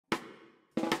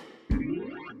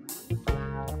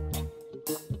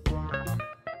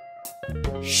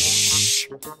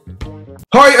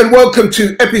Hi and welcome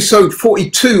to episode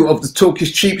 42 of the Talk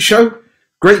is Cheap show.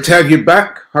 Great to have you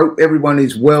back. Hope everyone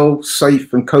is well,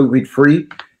 safe and COVID free,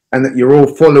 and that you're all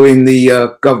following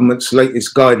the government's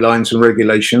latest guidelines and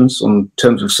regulations on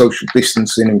terms of social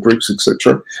distancing and groups,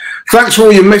 etc. Thanks for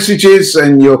all your messages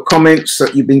and your comments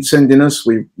that you've been sending us.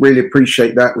 We really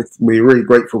appreciate that. We're really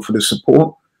grateful for the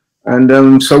support.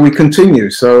 And so we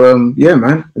continue. So yeah,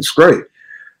 man, it's great.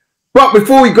 But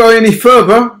before we go any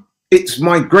further, it's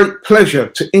my great pleasure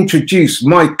to introduce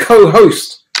my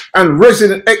co-host and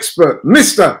resident expert,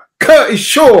 Mr. Curtis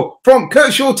Shaw from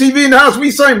Curtis Shaw TV in the house. What are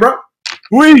you saying, bro?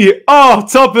 We are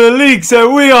top of the league,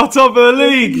 so we are top of the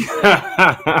league.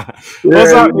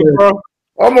 What's happening, bro?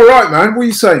 I'm all right, man. What are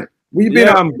you saying?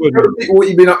 I'm good. What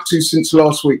you been up to since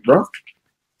last week, bro?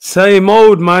 Same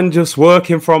old, man. Just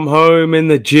working from home, in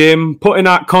the gym, putting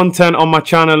out content on my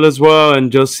channel as well,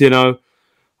 and just, you know,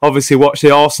 obviously watch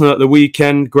the Arsenal at the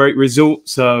weekend. Great result.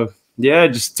 So, yeah,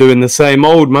 just doing the same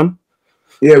old, man.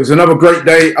 Yeah, it was another great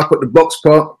day up at the Box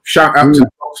Park. Shout out to the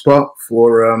Box Park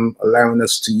for allowing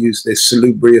us to use their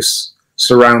salubrious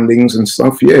surroundings and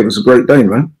stuff. Yeah, it was a great day,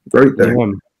 man. Great day.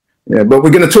 Yeah, but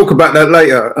we're going to talk about that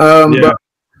later. But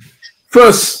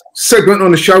first segment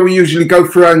on the show, we usually go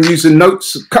through our news and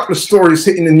notes. A couple of stories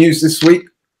hitting the news this week.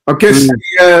 I guess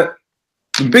the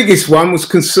biggest one was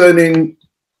concerning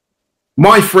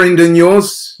my friend and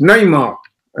yours, Neymar,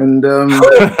 and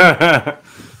the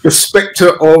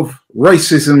spectre of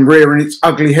racism rearing its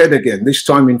ugly head again, this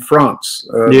time in France.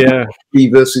 He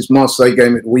versus Marseille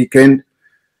game at the weekend.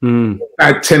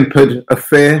 Bad-tempered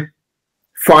affair,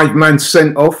 5-man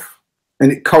sent off,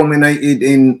 and it culminated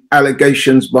in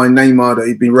allegations by Neymar that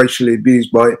he'd been racially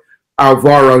abused by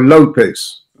Alvaro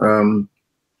Lopez.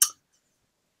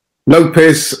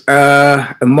 Lopez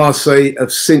and Marseille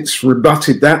have since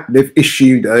rebutted that. They've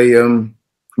issued a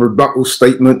rebuttal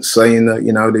statement saying that,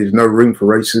 you know, there's no room for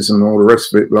racism and all the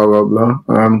rest of it, blah, blah, blah.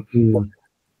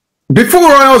 Before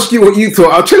I ask you what you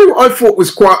thought, I'll tell you what I thought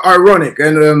was quite ironic.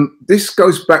 And this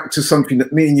goes back to something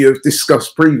that me and you have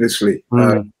discussed previously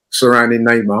surrounding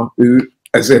Neymar, who,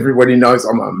 as everybody knows,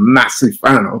 I'm a massive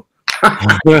fan of.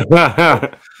 But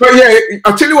yeah,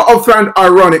 I'll tell you what I found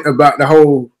ironic about the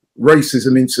whole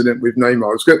racism incident with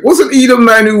Neymar. Wasn't he the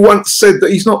man who once said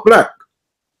that he's not black?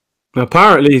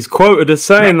 Apparently, he's quoted as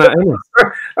saying that, isn't he?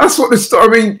 That's what the story. I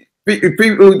mean,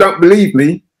 people who don't believe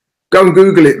me, go and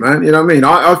Google it, man. You know what I mean?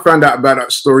 I found out about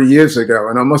that story years ago,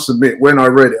 and I must admit, when I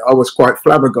read it, I was quite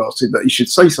flabbergasted that he should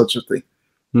say such a thing,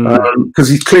 because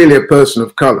he's clearly a person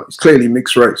of color. He's clearly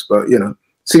mixed race, but you know,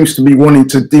 seems to be wanting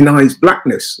to deny his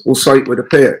blackness, or say it with a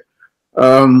pair.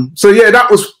 So yeah,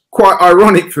 that was quite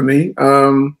ironic for me.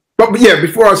 But yeah,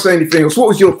 before I say anything else, what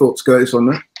was your thoughts, Curtis, on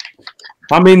that?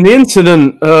 I mean, the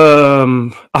incident,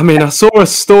 I mean, I saw a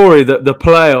story that the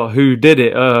player who did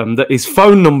it, that his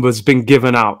phone number's been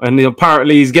given out, and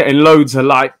apparently he's getting loads of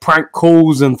like prank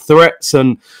calls and threats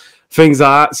and things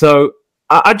like that. So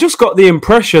I just got the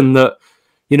impression that,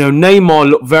 you know,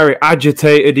 Neymar looked very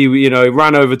agitated. He, you know, he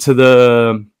ran over to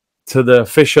the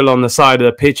official on the side of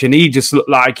the pitch, and he just looked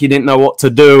like he didn't know what to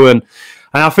do. And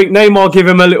I think Neymar gave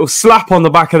him a little slap on the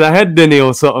back of the head, didn't he,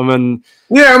 or something? And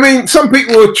yeah, I mean, some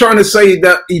people were trying to say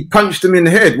that he punched him in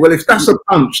the head. Well, if that's a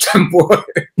punch, then boy,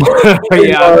 yeah,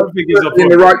 I don't think he's in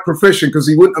the right profession, because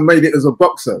he wouldn't have made it as a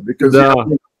boxer. Because I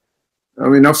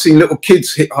mean, I've seen little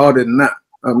kids hit harder than that.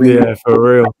 I mean, yeah, for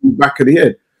real, back of the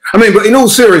head. I mean, but in all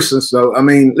seriousness, though, I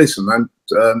mean, listen, man,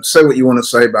 say what you want to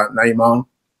say about Neymar.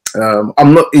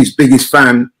 I'm not his biggest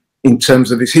fan in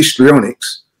terms of his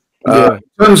histrionics. In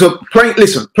terms of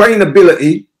playing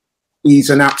ability,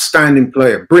 he's an outstanding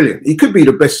player, brilliant. He could be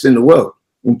the best in the world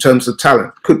in terms of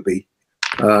talent. Could be.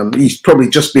 He's probably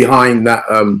just behind that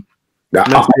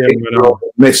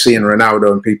Messi and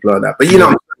Ronaldo and people like that. But you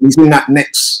know, he's in that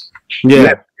next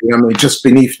level, I mean, just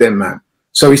beneath them, man.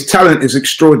 So his talent is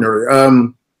extraordinary.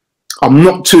 I'm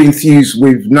not too enthused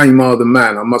with Neymar the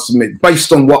man, I must admit,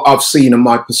 based on what I've seen and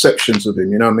my perceptions of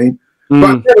him. You know what I mean?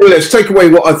 But let's take away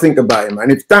what I think about him.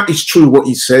 And if that is true, what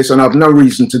he says, and I have no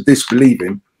reason to disbelieve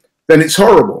him, then it's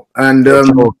horrible. And,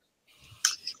 you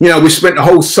know, we spent the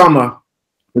whole summer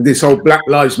with this whole Black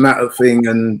Lives Matter thing,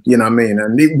 and, you know what I mean?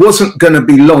 And it wasn't going to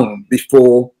be long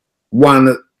before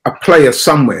a player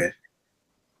somewhere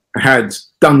had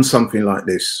done something like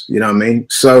this, you know what I mean?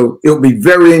 So it'll be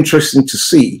very interesting to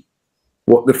see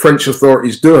what the French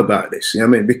authorities do about this, you know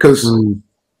what I mean? Because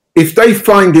if they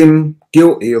find him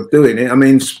guilty of doing it, I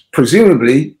mean,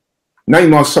 presumably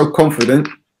Neymar's so confident,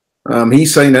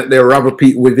 he's saying that there are other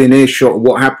people within earshot of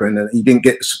what happened and he didn't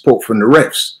get the support from the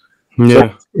refs. Yeah. So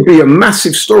it would be a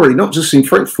massive story, not just in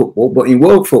French football, but in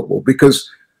world football, because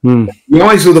The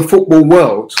eyes of the football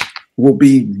world will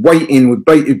be waiting with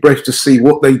bated breath to see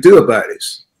what they do about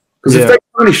this. Because if they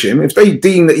punish him, if they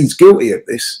deem that he's guilty of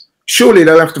this, surely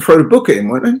they'll have to throw the book at him,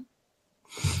 won't they?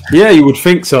 Yeah, you would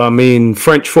think so. I mean,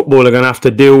 French football are going to have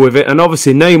to deal with it. And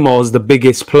obviously Neymar's the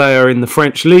biggest player in the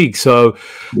French league. So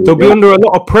they'll be under a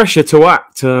lot of pressure to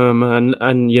act.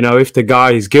 And you know, if the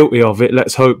guy is guilty of it,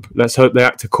 let's hope they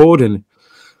act accordingly.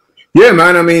 Yeah,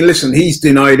 man. I mean, listen, he's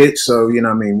denied it. So, you know,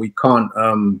 I mean, we can't,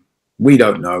 we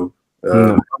don't know.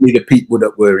 Only the people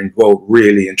that were involved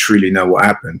really and truly know what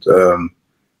happened.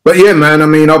 But yeah, man, I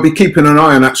mean, I'll be keeping an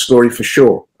eye on that story for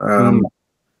sure.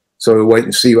 So we'll wait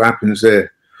and see what happens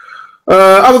there.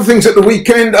 Other things at the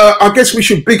weekend, I guess we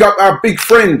should big up our big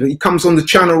friend. He comes on the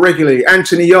channel regularly,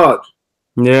 Anthony Yard.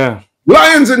 Yeah.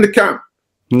 Lions in the camp.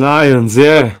 Lions,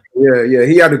 yeah. Yeah.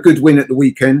 He had a good win at the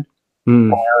weekend.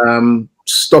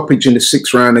 Stoppage in the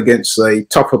 6th round against a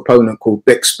tough opponent called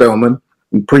Beck Spellman,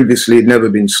 who previously had never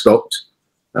been stopped.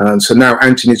 So now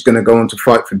Anthony's going to go on to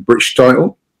fight for the British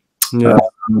title. Yeah.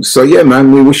 So yeah,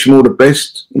 man, we wish him all the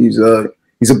best. He's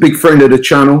a big friend of the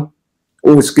channel.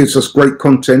 Always gives us great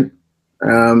content.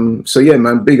 So yeah,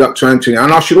 man, big up to Anthony.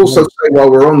 And I should also say,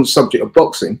 while we're on the subject of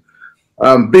boxing,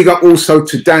 big up also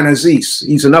to Dan Aziz.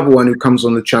 He's another one who comes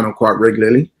on the channel quite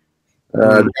regularly.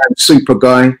 Super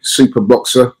guy, super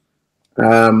boxer.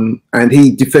 And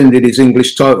he defended his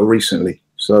English title recently.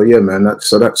 So yeah, man,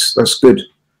 that's good.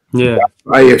 Yeah,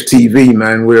 AFTV,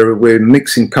 man, we're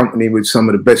mixing company with some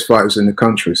of the best fighters in the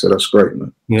country, so that's great,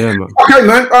 man. Yeah, man. Okay,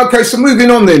 man. Okay, so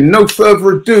moving on then. No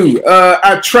further ado.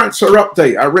 Our transfer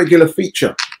update, our regular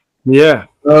feature. Yeah.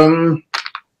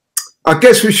 I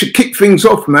guess we should kick things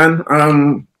off, man,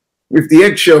 with the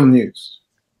eggshell news.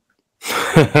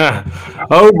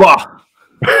 Oh, bah.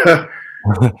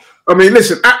 I mean,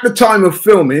 listen. At the time of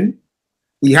filming,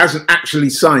 he hasn't actually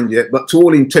signed yet, but to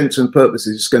all intents and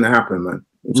purposes, it's going to happen, man.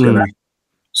 It's going to happen.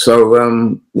 So,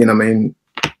 you know, I mean,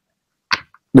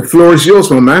 the floor is yours,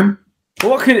 my man.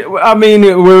 I mean,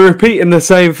 we're repeating the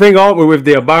same thing, aren't we, with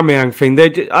the Aubameyang thing?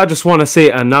 I just want to see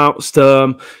it announced.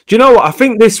 Do you know what? I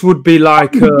think this would be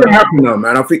like... It's going to happen, though,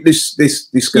 man. I think this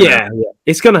going to happen. Yeah,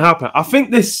 it's going to happen. I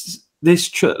think this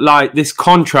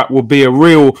contract will be a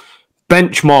real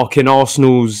benchmark in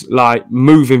Arsenal's, like,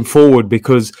 moving forward,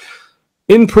 because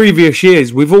in previous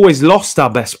years, we've always lost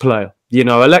our best player. You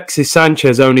know, Alexis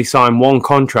Sanchez only signed one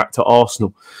contract at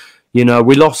Arsenal. You know,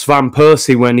 we lost Van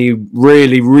Persie when he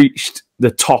really reached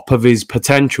the top of his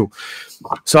potential.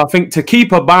 So I think to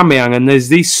keep Aubameyang, and there's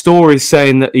these stories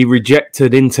saying that he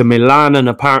rejected Inter Milan and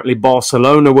apparently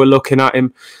Barcelona were looking at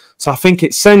him. So I think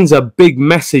it sends a big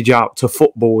message out to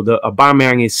football that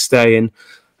Aubameyang is staying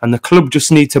and the club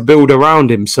just need to build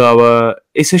around him. So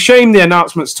it's a shame the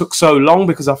announcements took so long,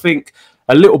 because I think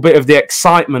a little bit of the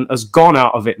excitement has gone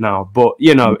out of it now, but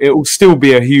you know, it will still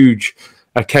be a huge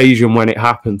occasion when it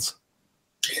happens.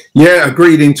 Yeah,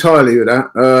 agreed entirely with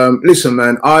that. Listen,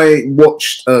 man, I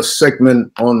watched a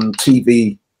segment on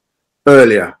TV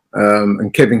earlier,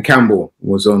 and Kevin Campbell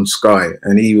was on Sky,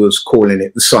 and he was calling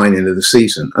it the signing of the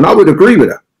season, and I would agree with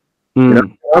that. You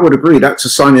know, I would agree that's a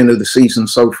signing of the season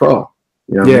so far.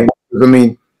 You know, yeah. I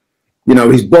mean, you know,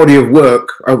 his body of work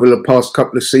over the past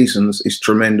couple of seasons is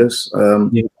tremendous.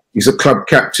 He's a club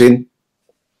captain.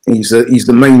 He's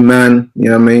the main man, you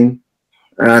know what I mean?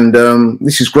 And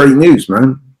this is great news,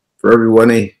 man, for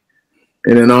everybody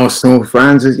in an Arsenal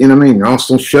fans. You know what I mean?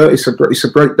 Arsenal shirt, it's a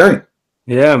great day.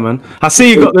 Yeah, man. I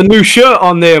see you got the new shirt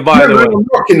on there, by the way. I'm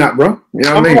rocking that, bro. You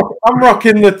know what I mean? I'm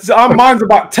rocking mine's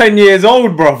about 10 years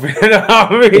old, bro. You know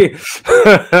what I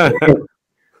mean?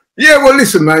 Yeah, well,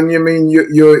 listen, man. You mean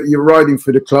you're riding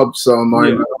for the club, so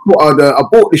I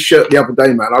bought this shirt the other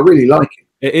day, man. I really like it.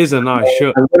 It is a nice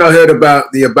shirt. And when I heard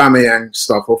about the Aubameyang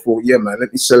stuff, I thought, yeah, man,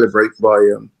 let me celebrate by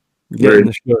wearing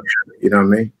the shirt. You know what I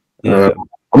mean? Yeah.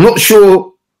 I'm not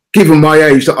sure, given my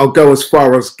age, that I'll go as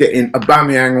far as getting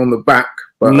Aubameyang on the back.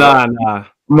 But, nah.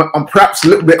 I'm perhaps a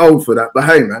little bit old for that, but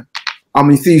hey, man,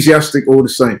 I'm enthusiastic all the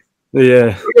same.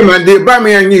 Yeah, man. The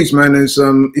Aubameyang news, man, is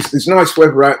it's nice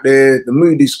weather out there. The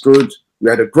mood is good. We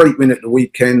had a great win at the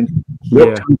weekend.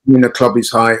 The optimism in the club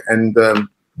is high, and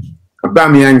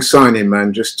Aubameyang signing,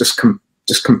 man, just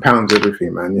compounds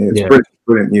everything, man. Yeah, it's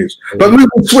brilliant news. But moving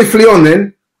swiftly on,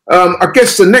 then, I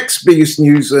guess the next biggest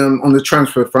news on the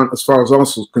transfer front, as far as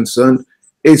Arsenal's concerned,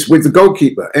 is with the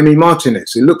goalkeeper, Emi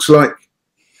Martinez. It looks like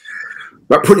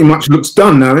that pretty much looks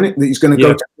done now, isn't it? That he's going to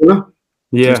go to Villa.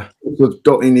 Yeah, sort of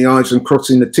dotting the I's and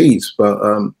crossing the T's, but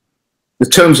the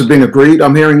terms have been agreed.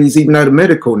 I'm hearing he's even had a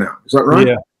medical now. Is that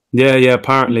right? Yeah.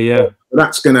 Apparently, yeah.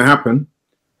 That's going to happen.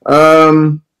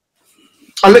 I'll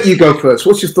let you go first.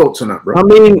 What's your thoughts on that, bro? I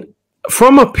mean,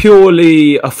 from a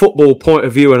purely a football point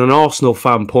of view and an Arsenal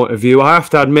fan point of view, I have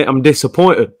to admit I'm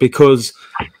disappointed because,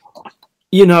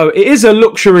 you know, it is a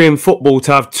luxury in football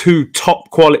to have two top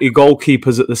quality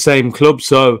goalkeepers at the same club.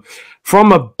 So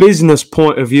from a business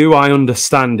point of view, I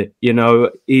understand it. You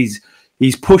know, he's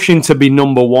pushing to be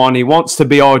number one. He wants to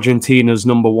be Argentina's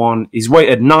number one. He's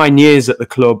waited 9 years at the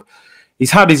club.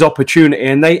 He's had his opportunity,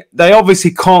 and they obviously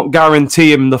can't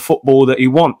guarantee him the football that he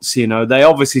wants. You know, they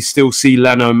obviously still see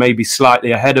Leno maybe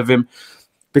slightly ahead of him,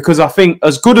 because I think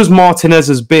as good as Martinez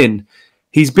has been,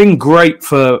 he's been great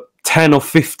for 10 or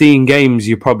 15 games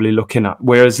you're probably looking at,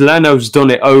 whereas Leno's done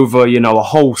it over, you know, a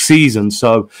whole season.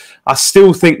 So I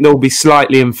still think they'll be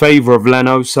slightly in favour of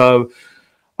Leno. So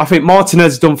I think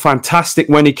Martinez done fantastic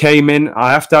when he came in.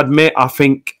 I have to admit, I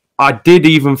think I did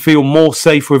even feel more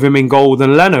safe with him in goal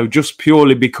than Leno, just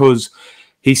purely because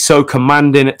he's so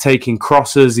commanding at taking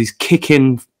crosses. His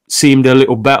kicking seemed a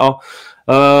little better.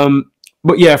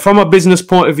 But yeah, from a business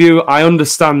point of view, I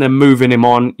understand them moving him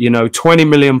on. You know, £20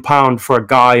 million for a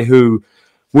guy who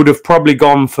would have probably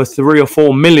gone for 3 or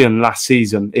 4 million last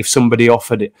season if somebody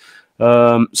offered it.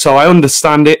 So I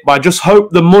understand it, but I just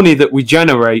hope the money that we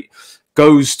generate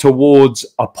goes towards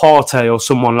a Partey or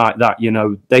someone like that. You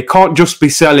know, they can't just be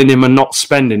selling him and not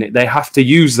spending it. They have to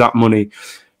use that money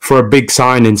for a big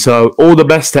signing. So all the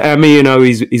best to Emmy. You know,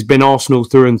 he's been Arsenal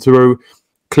through and through.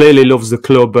 Clearly loves the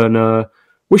club, and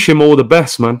wish him all the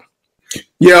best, man.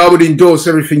 Yeah, I would endorse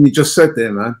everything you just said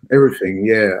there, man. Everything,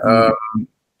 yeah.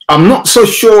 I'm not so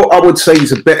sure I would say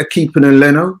he's a better keeper than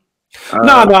Leno. No,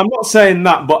 I'm not saying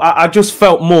that, but I just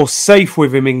felt more safe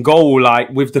with him in goal, like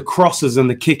with the crosses and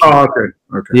the kicking. Oh,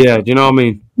 okay. Yeah, do you know what I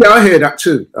mean? Yeah, I hear that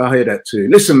too.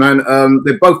 Listen, man,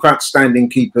 they're both outstanding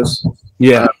keepers.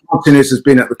 Yeah. Martinez has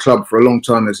been at the club for a long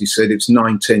time, as he said. It's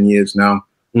 9-10 years now.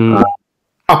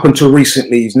 Up until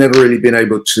recently, he's never really been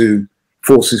able to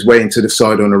force his way into the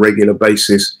side on a regular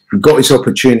basis. He got his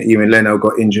opportunity when Leno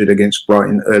got injured against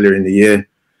Brighton earlier in the year.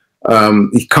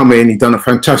 He come in, he done a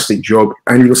fantastic job,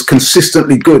 and he was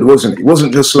consistently good, wasn't he? It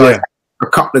wasn't just like a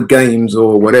couple of games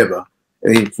or whatever.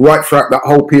 Right throughout that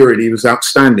whole period, he was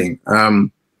outstanding.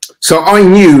 So I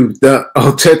knew that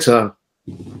Arteta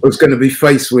was going to be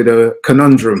faced with a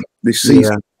conundrum this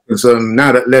season. Because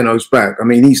now that Leno's back, I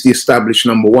mean, he's the established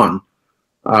number one.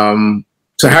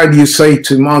 So how do you say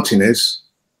to Martinez,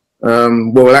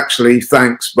 well, actually,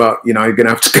 thanks, but, you know, you're going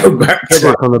to have to go back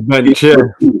on the bench,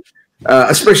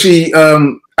 especially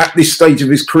at this stage of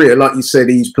his career. Like you said,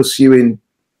 he's pursuing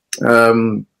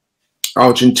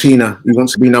Argentina. He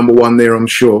wants to be number one there, I'm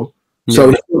sure. So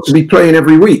he wants to be playing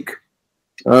every week.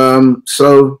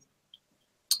 So,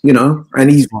 you know,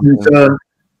 and he's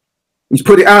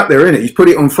put it out there, innit? He's put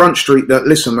it on Front Street that,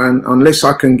 listen, man, unless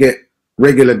I can get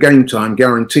regular game time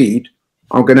guaranteed,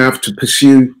 I'm going to have to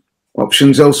pursue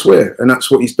options elsewhere. And that's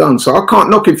what he's done. So I can't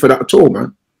knock him for that at all,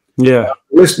 man. Yeah.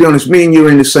 Let's be honest, me and you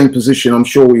are in the same position. I'm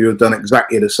sure we would have done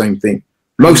exactly the same thing.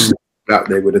 Most of the people out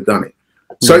there would have done it.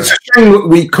 So it's a shame that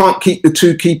we can't keep the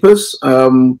two keepers.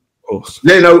 Of course.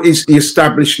 Leno is the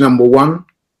established number one.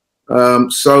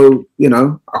 So, you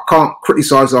know, I can't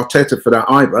criticise Arteta for that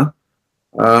either.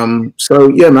 So,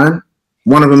 yeah, man,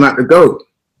 one of them had to go.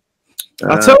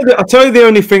 I'll tell you the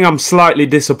only thing I'm slightly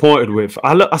disappointed with.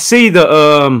 I see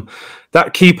that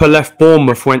that keeper left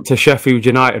Bournemouth, went to Sheffield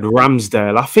United,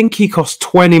 Ramsdale. I think he cost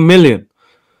 20 million.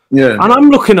 Yeah. And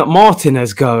I'm looking at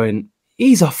Martinez going,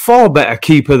 he's a far better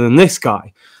keeper than this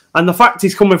guy. And the fact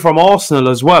he's coming from Arsenal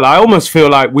as well, I almost feel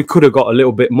like we could have got a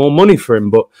little bit more money for him,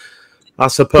 but I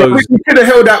suppose... We could have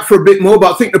held out for a bit more,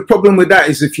 but I think the problem with that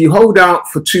is if you hold out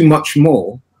for too much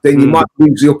more, then you might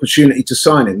lose the opportunity to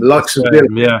sign him. The likes of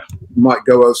Villa might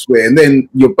go elsewhere. And then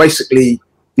you're basically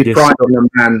depriving a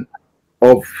man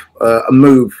of a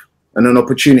move and an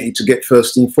opportunity to get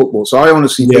first team football. So I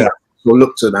honestly think we'll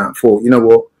look to that and thought, you know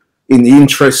what, in the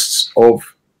interests of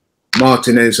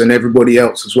Martinez and everybody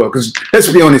else as well. Because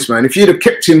let's be honest, man, if you'd have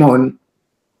kept him on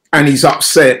and he's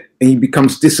upset and he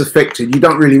becomes disaffected, you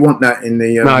don't really want that in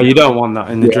the... no, you don't want that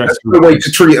in the dressing room. That's the way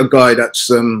to treat a guy that's...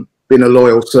 been a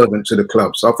loyal servant to the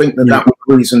club. So I think that that was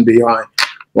the reason behind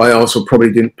why Arsenal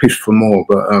probably didn't push for more.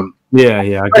 But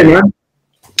it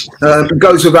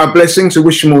goes with our blessings. I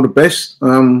wish him all the best.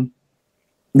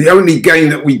 The only game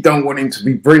that we don't want him to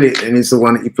be brilliant in is the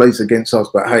one that he plays against us.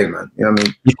 But hey, man, you know what I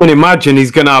mean? You can imagine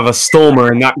he's going to have a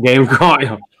stormer in that game, can't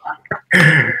you?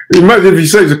 Imagine if he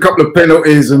saves a couple of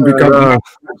penalties and becomes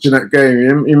in that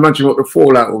game. Imagine what the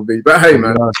fallout will be. But hey,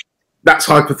 man, that's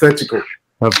hypothetical.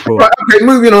 Of course. Right, okay,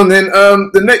 moving on then.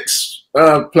 The next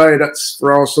player that's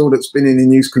for Arsenal that's been in the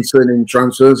news concerning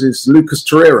transfers is Lucas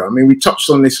Torreira. I mean, we touched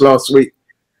on this last week.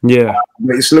 Yeah.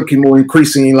 But it's looking more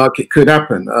increasingly like it could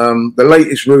happen. The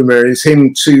latest rumour is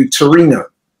him to Torino.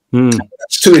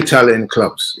 That's 2 Italian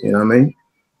clubs, you know what I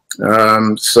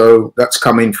mean? So that's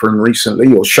come in for him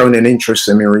recently, or shown an interest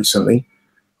in him recently.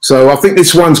 So I think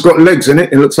this one's got legs in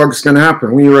it. It looks like it's going to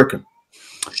happen. What do you reckon?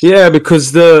 Yeah,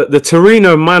 because the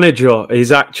Torino manager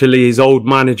is actually his old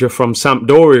manager from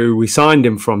Sampdoria, who we signed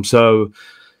him from. So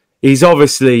he's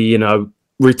obviously, you know,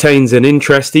 retains an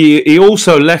interest. He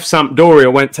also left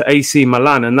Sampdoria, went to AC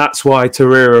Milan, and that's why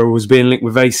Torreira was being linked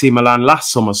with AC Milan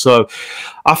last summer. So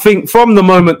I think from the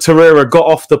moment Torreira got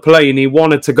off the plane, he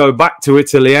wanted to go back to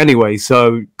Italy anyway.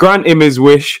 So grant him his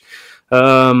wish.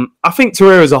 I think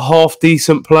Torreira is a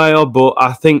half-decent player, but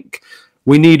I think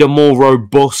we need a more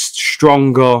robust,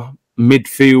 stronger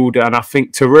midfield, and I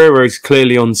think Torreira is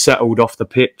clearly unsettled off the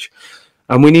pitch.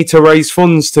 And we need to raise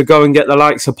funds to go and get the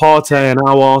likes of Partey and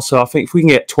Aouar. So I think if we can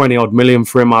get 20-odd million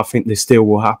for him, I think this deal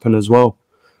will happen as well.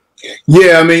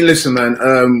 Yeah, I mean, listen,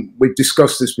 man, we've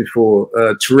discussed this before.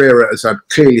 Torreira has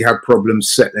clearly had problems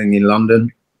settling in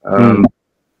London.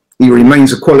 He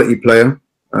remains a quality player.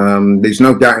 There's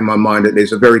no doubt in my mind that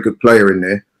there's a very good player in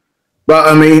there. But,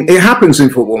 I mean, it happens in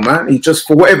football, man. He just,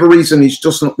 for whatever reason, he's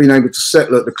just not been able to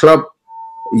settle at the club.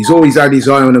 He's always had his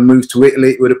eye on a move to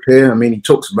Italy, it would appear. I mean, he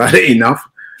talks about it enough.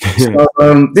 So,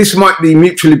 this might be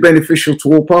mutually beneficial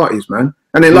to all parties, man.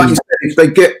 And then, like you said, if they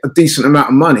get a decent amount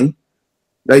of money,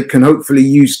 they can hopefully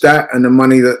use that and the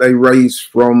money that they raise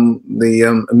from the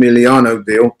Emiliano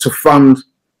deal to fund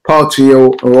Partey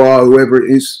or whoever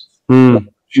it is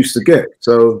used to get.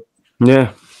 So,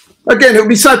 yeah. Again, it would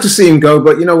be sad to see him go,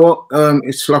 but you know what?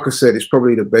 It's like I said, it's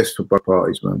probably the best for both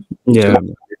parties, man. Yeah.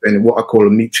 And what I call a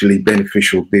mutually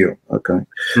beneficial deal. Okay.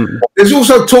 There's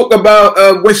also talk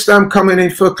about West Ham coming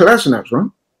in for Kolasinac, right?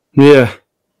 Yeah.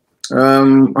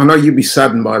 I know you'd be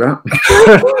saddened by that.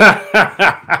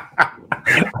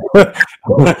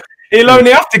 He'll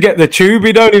only have to get the tube.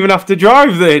 He don't even have to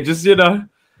drive there. Just, you know.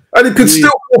 And he could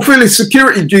still fulfill his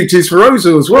security duties for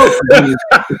Ozil as well.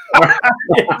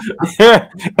 Yeah.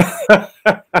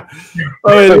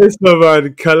 Oh, listen,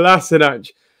 man, Kolasinac.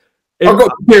 I've got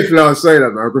to be careful how I say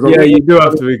that, man. Yeah, you do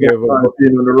have to be careful.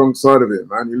 Being on the wrong side of it,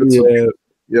 man. You look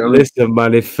yeah. Listen,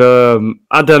 man. If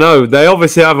I don't know, they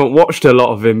obviously haven't watched a lot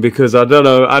of him because I don't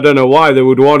know why they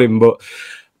would want him, but.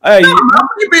 Hey, no, man,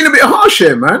 you're being a bit harsh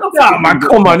here, man. No, man,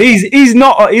 come on. He's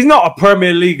not a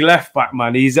Premier League left back,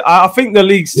 man. I think the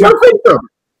league's too.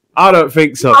 I don't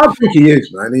think so. I think he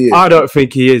is, man. He is. I don't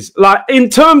think he is. Like in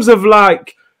terms of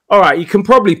like, all right, you can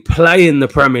probably play in the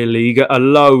Premier League at a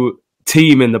low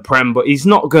team in the Prem, but he's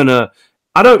not gonna.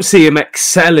 I don't see him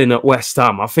excelling at West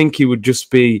Ham. I think he would just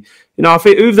be, you know. I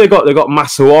think who they got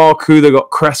Masuaku, they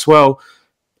got Cresswell.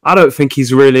 I don't think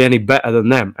he's really any better than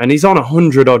them, and he's on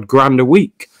 100-odd grand a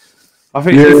week. I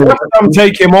think if I'm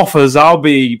taking offers, I'll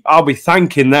be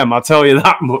thanking them. I'll tell you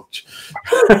that much.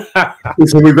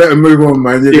 So we better move on,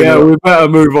 man. We better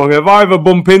move on. If I ever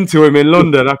bump into him in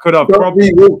London, I could have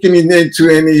probably walking in into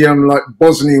any like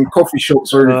Bosnian coffee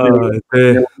shops or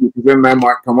anything. Then man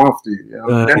might come after you.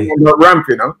 They're not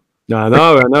ramping, huh? No, I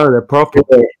know they're proper.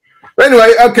 But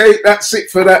anyway, okay, that's it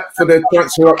for that for the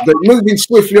transfer update. Moving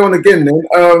swiftly on again,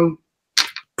 then.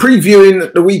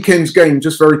 Previewing the weekend's game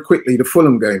just very quickly. The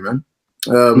Fulham game, man.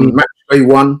 Match day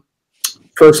 1,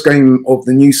 first game of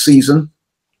the new season,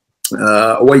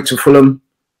 away to Fulham,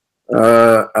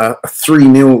 a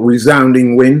 3-0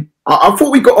 resounding win. I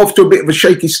thought we got off to a bit of a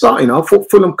shaky start. I thought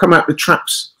Fulham come out the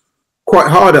traps quite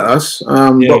hard at us,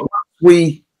 but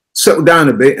we settled down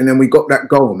a bit, and then we got that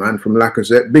goal, man, from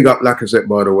Lacazette. Big up Lacazette,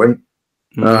 by the way.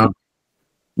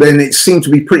 Then it seemed to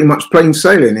be pretty much plain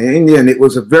sailing. In the end, it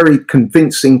was a very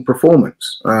convincing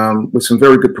performance with some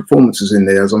very good performances in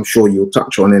there, as I'm sure you'll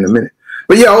touch on in a minute.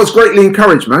 But yeah, I was greatly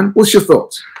encouraged, man. What's your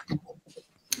thoughts?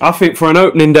 I think for an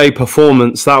opening day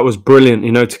performance, that was brilliant.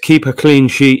 You know, to keep a clean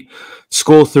sheet,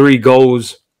 score 3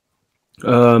 goals.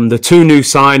 The 2 new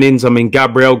signings, I mean,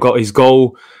 Gabriel got his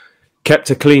goal, kept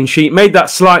a clean sheet, made that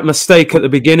slight mistake at the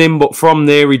beginning, but from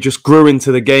there, he just grew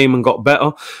into the game and got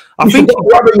better. I think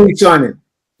the other new signing.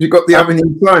 You got the other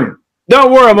new signing.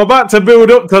 Don't worry, I'm about to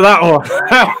build up to that one.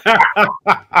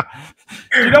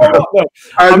 You know what, though?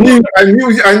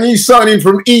 I knew signing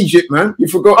from Egypt, man. You've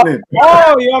forgotten it.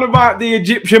 Oh, you're on about the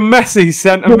Egyptian Messi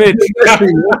centre mid. Do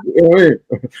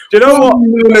you know what?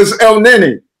 Known as El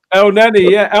Neni. El Neni,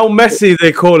 yeah. El Messi,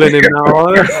 they're calling him now,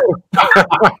 aren't they?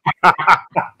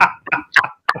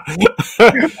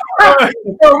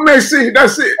 Oh, Messi,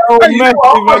 that's it. Oh, Messi,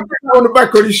 on the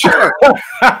back of his shirt.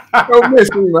 Oh,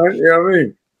 Messi, man. You know what I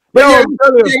mean? But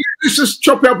let's just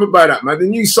chop up about that, man. The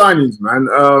new signings, man.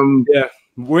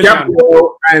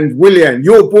 Gabriel and Willian.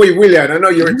 Your boy Willian. I know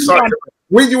you're excited.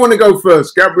 Where do you want to go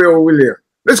first, Gabriel or Willian?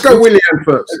 Let's go Willian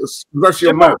first. That's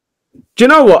your man. Do you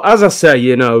know what? As I say,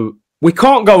 you know, we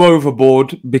can't go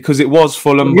overboard because it was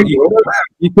Fulham. But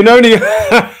you can only,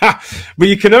 but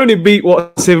you can only beat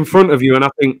what's in front of you. And I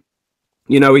think,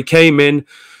 you know, he came in,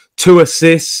 2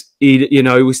 assists. He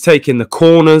was taking the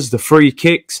corners, the free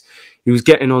kicks. He was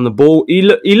getting on the ball. He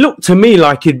looked to me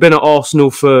like he'd been at Arsenal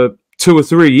for 2 or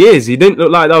 3 years. He didn't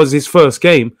look like that was his first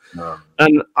game. No.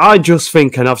 And I just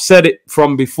think, and I've said it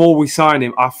from before we signed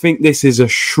him, I think this is a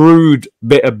shrewd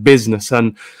bit of business.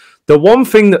 And the one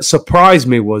thing that surprised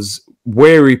me was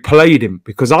where he played him,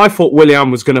 because I thought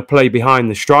Willian was going to play behind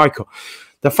the striker.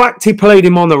 The fact he played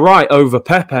him on the right over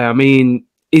Pepe, I mean,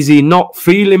 is he not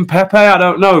feeling Pepe? I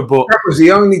don't know, but that was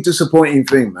the only disappointing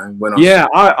thing, man. When I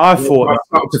thought I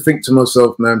started to think to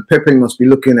myself, man, Pepe must be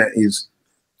looking at his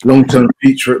long-term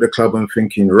future at the club and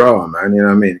thinking, "Rah, man," you know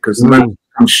what I mean? Because the man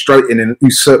comes straight in and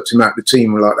usurped him out the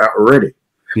team like that already.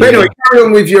 But anyway, carry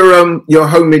on with your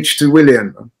homage to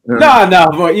Willian. No,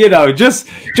 but you know, just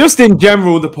in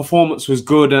general, the performance was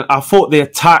good, and I thought the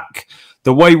attack,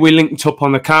 the way we linked up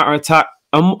on the counter attack,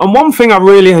 and one thing I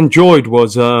really enjoyed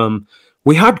was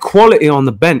we had quality on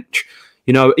the bench.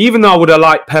 You know, even though I would have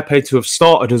liked Pepe to have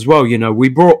started as well, you know, we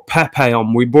brought Pepe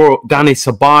on, we brought Danny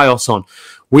Ceballos on.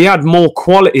 We had more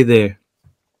quality there.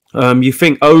 You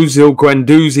think Ozil,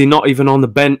 Guendouzi, not even on the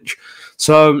bench.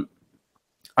 So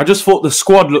I just thought the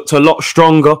squad looked a lot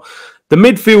stronger. The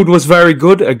midfield was very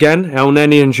good. Again, El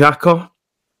Neni and Xhaka.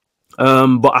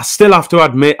 But I still have to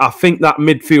admit, I think that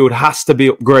midfield has to be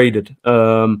upgraded.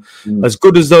 As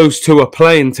good as those two are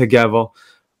playing together,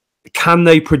 can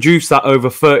they produce that over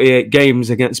 38 games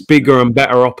against bigger and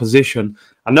better opposition?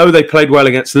 I know they played well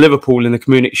against Liverpool in the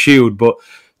Community Shield, but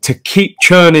to keep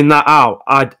churning that out,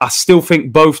 I still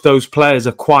think both those players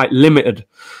are quite limited.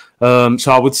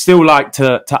 So I would still like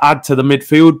to add to the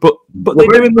midfield, but they're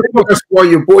doing the job. That's why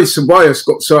your boy Ceballos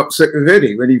got so upset with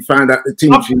Eddie when he found out the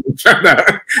team. The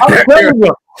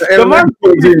man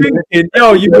was thinking,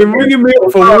 yo, you've been ringing me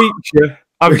up for weeks. Yeah?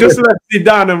 I've just left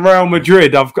Zidane and Real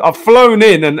Madrid. I've flown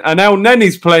in, and El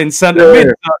Neni's playing centre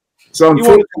mid. So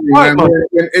unfortunately, man,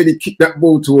 when Eddie kicked that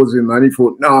ball towards him, man, he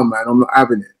thought, "No, man, I'm not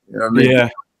having it." You know what I mean? Yeah.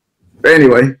 But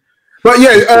anyway,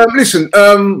 listen.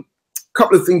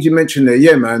 Couple of things you mentioned there.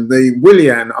 Yeah, man. The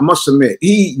Willian, I must admit,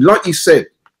 he, like you said,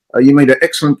 you made an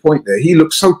excellent point there. He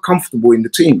looks so comfortable in the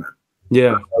team, man.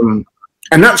 Yeah.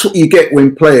 And that's what you get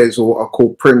when players are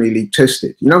called Premier League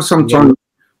tested. You know, sometimes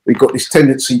we've got this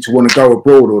tendency to want to go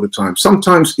abroad all the time.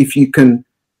 Sometimes if you can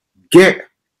get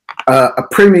a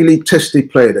Premier League tested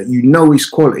player that you know is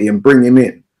quality and bring him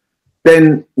in,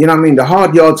 then, you know what I mean, the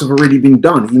hard yards have already been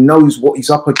done. He knows what he's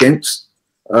up against.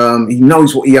 He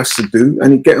knows what he has to do,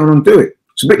 and he get on and do it.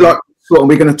 It's a bit like, and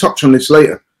we're going to touch on this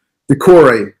later,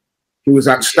 Decore, he was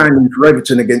outstanding for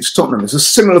Everton against Tottenham. It's a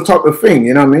similar type of thing,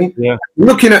 you know what I mean? Yeah.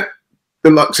 Looking at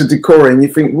the likes of Decore, and you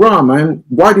think, rah, man,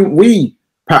 why didn't we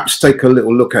perhaps take a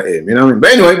little look at him, you know what I mean?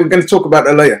 But anyway, we're going to talk about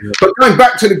that later. Yeah. But going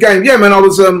back to the game, yeah, man,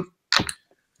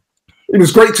 it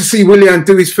was great to see Willian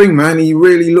do his thing, man. He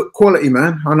really looked quality,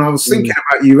 man. And I was thinking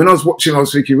about you. When I was watching, I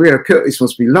was thinking, Ria Curtis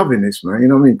must be loving this, man. You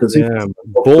know what I mean? Because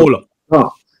baller.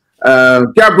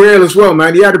 Gabriel as well,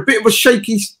 man. He had a bit of a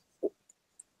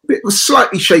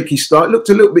slightly shaky start. Looked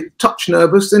a little bit touch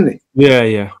nervous, didn't he? Yeah,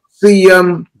 yeah. He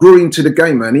grew into the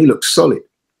game, man. He looked solid.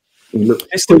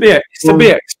 It's to be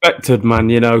expected, man.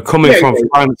 You know, coming from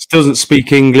France, doesn't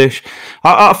speak English.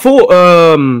 I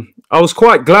thought. I was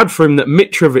quite glad for him that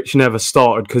Mitrovic never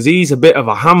started because he's a bit of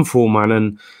a handful, man.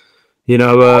 And, you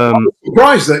know... I'm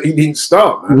surprised that he didn't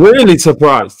start, man. Really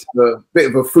surprised. A bit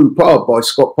of a faux pas by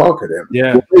Scott Parker there.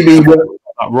 Yeah. Well, maybe he was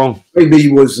wrong. Maybe he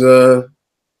was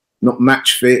not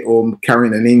match fit or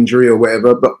carrying an injury or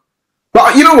whatever. But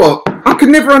you know what? I could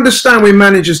never understand when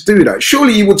managers do that.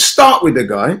 Surely you would start with the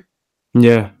guy.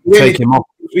 Yeah, take him off.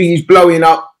 He's blowing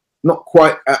up, not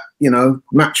quite at, you know,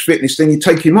 match fitness, then you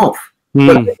take him off.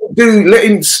 But let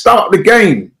him start the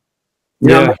game.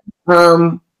 Yeah.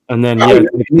 And then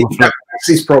that's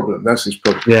his problem. That's his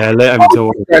problem. Yeah, let him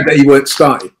talk. Glad that he weren't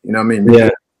started. You know what I mean? Yeah.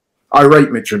 I rate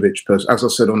Mitrovic, as I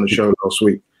said on the show last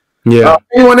week. Yeah.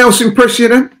 Anyone else impress you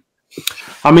then?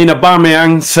 I mean,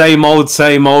 Aubameyang, same old,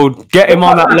 same old. Get him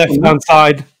on that left-hand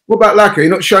side. What about Laka? You're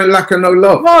not showing Laka no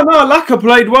love? No, Laka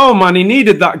played well, man. He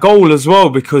needed that goal as well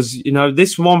because, you know,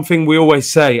 this one thing we always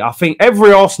say. I think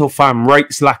every Arsenal fan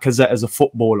rates Lacazette as a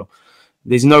footballer.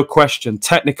 There's no question.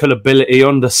 Technical ability,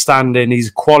 understanding,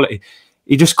 his quality.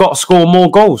 He just got to score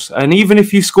more goals. And even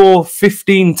if you score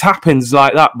 15 tap-ins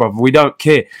like that, brother, we don't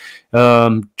care.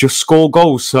 Just score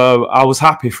goals. So I was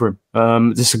happy for him.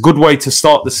 It's a good way to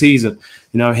start the season.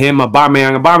 You know, him,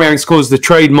 Aubameyang scores the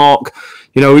trademark.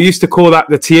 You know, we used to call that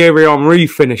the Thierry Henry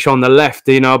finish on the left.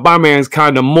 You know, Aubameyang's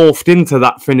kind of morphed into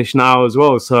that finish now as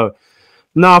well. So,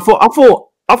 no, I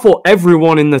thought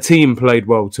everyone in the team played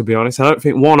well, to be honest. I don't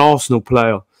think one Arsenal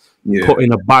player put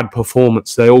in a bad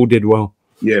performance. They all did well.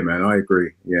 Yeah, man, I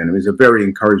agree. Yeah, and it was a very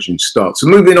encouraging start. So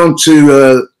moving on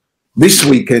to this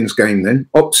weekend's game then.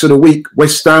 Ops of the week,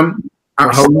 West Ham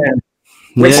at home.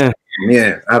 Our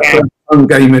first home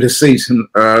game of the season.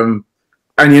 And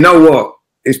you know what?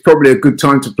 It's probably a good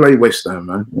time to play West Ham,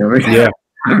 man. You know what I mean?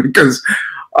 Yeah. Because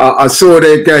I saw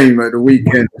their game at the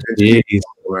weekend.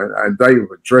 And they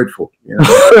were dreadful. You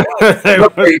know?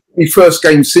 First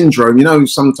game syndrome. You know,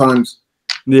 sometimes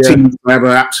teams have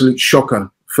an absolute shocker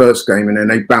first game and then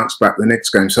they bounce back the next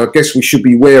game. So I guess we should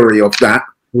be wary of that.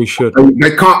 We should.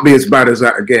 They can't be as bad as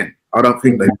that again. I don't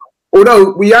think they will.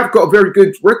 Although we have got a very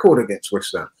good record against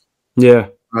West Ham. Yeah.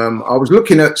 I was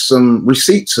looking at some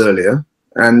receipts earlier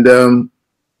and,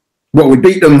 we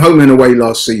beat them home and away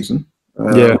last season.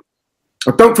 I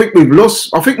don't think we've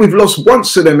lost. I think we've lost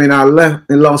once to them in the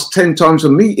last 10 times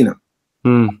of meeting them.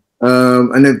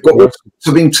 And they've got lots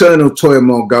of internal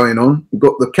turmoil going on. We've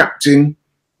got the captain.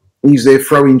 He's there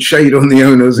throwing shade on the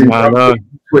owners in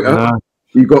Twitter.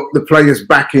 You've got the players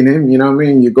backing him. You know what I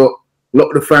mean? You've got a lot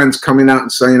of the fans coming out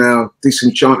and saying how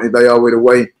disenchanted they are with the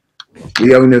way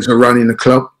the owners are running the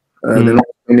club. They're not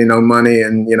spending no money,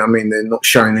 and you know what I mean, they're not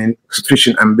showing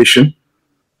sufficient ambition.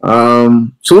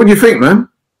 So what do you think, man?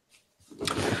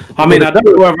 I mean, I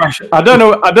don't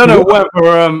know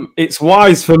whether it's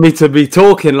wise for me to be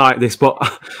talking like this, but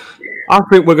I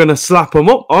think we're gonna slap them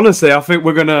up. Honestly, I think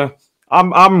we're gonna.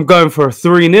 I'm going for a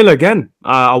 3-0 again.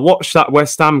 I watched that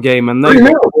West Ham game, and I'm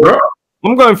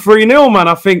going 3-0, man.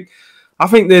 I think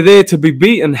they're there to be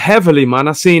beaten heavily, man.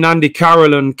 I seen Andy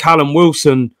Carroll and Callum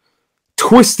Wilson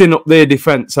twisting up their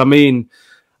defence. I mean,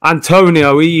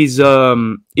 Antonio, he's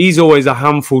always a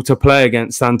handful to play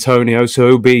against, Antonio. So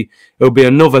it'll be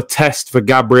another test for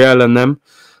Gabriel and them.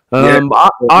 I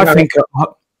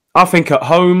think at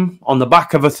home on the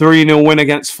back of a 3-0 win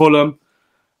against Fulham,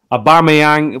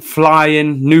 Aubameyang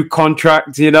flying, new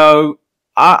contract. You know,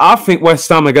 I think West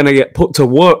Ham are going to get put to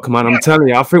work, man. I'm telling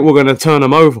you, I think we're going to turn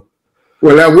them over.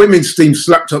 Well, our women's team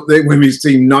slapped up their women's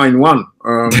team 9-1.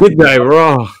 Did they?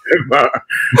 Raw.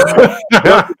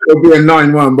 It'll be a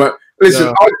 9-1. But listen,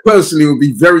 I personally would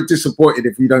be very disappointed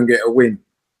if we don't get a win.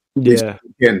 Yeah.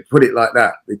 Again, put it like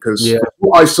that, because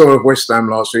what I saw of West Ham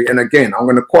last week, and again, I'm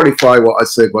going to qualify what I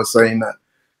said by saying that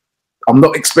I'm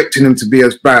not expecting them to be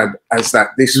as bad as that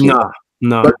this week.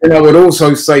 No. But then I would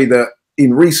also say that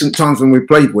in recent times when we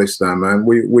played West Ham, man,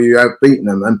 we have beaten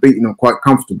them and beaten them quite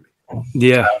comfortably.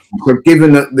 Yeah. So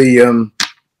given that the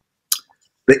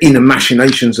inner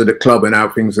machinations of the club and how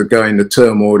things are going, the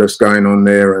turmoil that's going on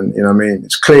there, and you know what I mean,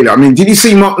 it's clearly. I mean, did you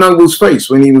see Mark Noble's face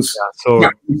when he was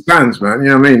his fans, man? You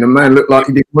know what I mean? The man looked like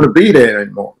he didn't want to be there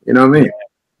anymore. You know what I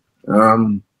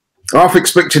mean? Half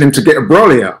expected him to get a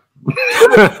brolly out. We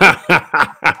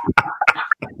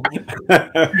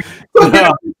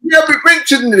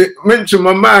mentioned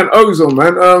my man Ozil,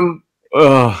 man.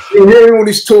 You're hearing all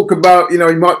this talk about, you know,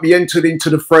 he might be entered into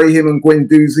the fray, him and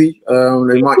Guendouzi.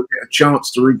 They might get a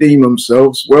chance to redeem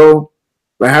themselves. Well,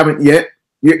 they haven't yet.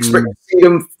 You expect to see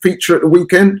them feature at the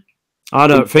weekend? I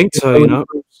don't think so, you know.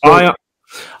 I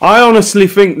honestly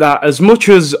think that as much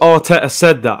as Arteta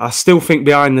said that, I still think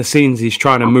behind the scenes he's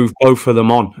trying to move both of them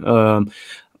on.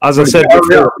 As I said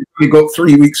before, we've got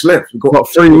 3 weeks left. We've got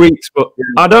 3 weeks, but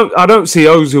I don't see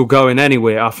Ozil going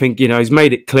anywhere. I think, you know, he's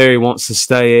made it clear he wants to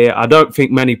stay here. I don't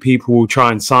think many people will try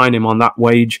and sign him on that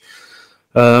wage.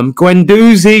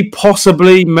 Guendouzi,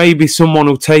 possibly, maybe someone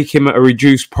will take him at a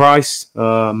reduced price.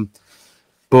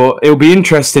 But it'll be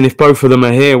interesting if both of them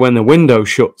are here when the window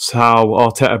shuts, how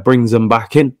Arteta brings them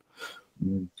back in.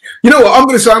 You know what I'm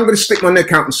going to say? I'm going to stick my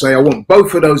neck out and say I want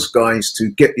both of those guys to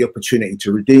get the opportunity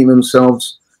to redeem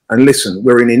themselves. And listen,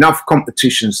 we're in enough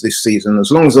competitions this season. As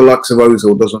long as the likes of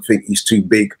Ozil doesn't think he's too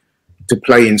big to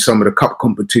play in some of the cup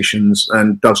competitions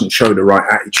and doesn't show the right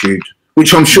attitude,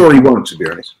 which I'm sure he won't, to be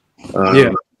honest.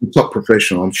 Top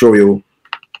professional. I'm sure he'll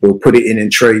put it in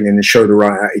training and show the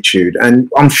right attitude. And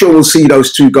I'm sure we'll see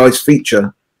those two guys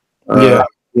feature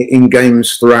in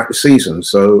games throughout the season.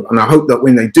 So, and I hope that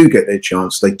when they do get their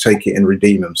chance, they take it and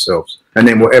redeem themselves. And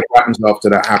then whatever happens after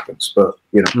that happens. But,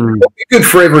 you know, it'll be good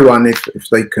for everyone if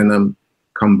they can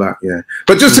come back,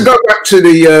 But just to go back to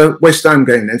the West Ham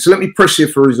game then. So let me press you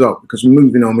for a result, because we're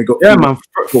moving on. We got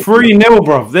 3-0,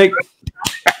 bro.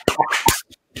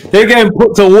 They're getting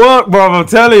put to work, bro, I'm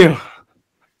telling you.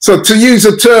 So to use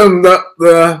a term that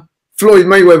Floyd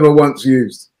Mayweather once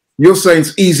used, You're saying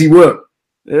it's easy work.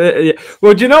 Yeah.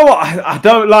 Well, do you know what? I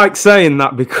don't like saying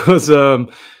that because no,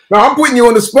 I'm putting you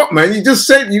on the spot, man. You just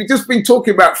said you've just been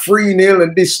talking about 3-0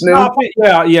 and this nil.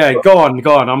 Yeah. Go on.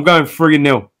 I'm going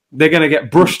 3-0. They're gonna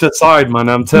get brushed aside, man.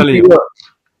 I'm telling you.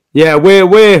 Yeah,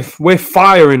 we're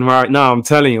firing right now. I'm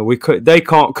telling you, they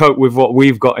can't cope with what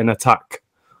we've got in attack.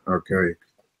 Okay.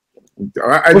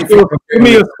 Give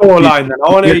me your scoreline then.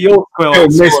 I want to hear your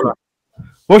scoreline.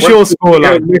 What's your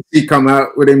scoreline? Messi come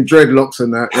out with him dreadlocks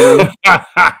and that. You know?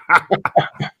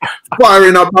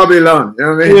 Firing up Babylon.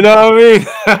 You know what I mean?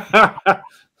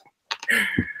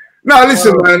 No,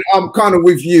 listen, man. I'm kind of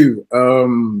with you.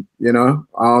 You know,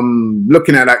 I'm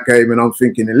looking at that game and I'm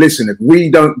thinking, listen, if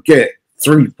we don't get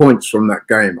 3 points from that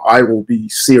game, I will be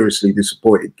seriously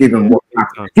disappointed, given the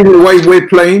way we're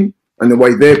playing and the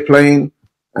way they're playing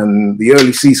and the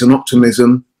early season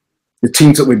optimism. The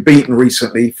teams that we've beaten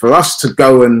recently, for us to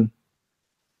go and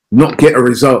not get a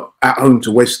result at home to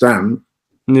West Ham,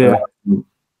 and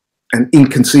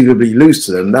inconceivably lose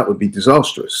to them, that would be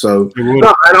disastrous. So, and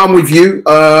I'm with you.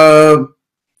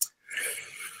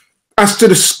 As to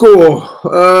the score,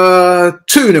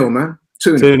 2-0, man.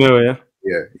 2-0,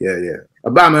 yeah. Yeah.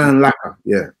 Obama and Laka,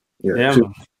 yeah.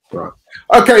 Right.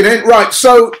 Okay, then. Right.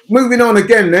 So, moving on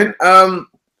again, then.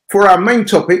 For our main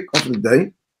topic of the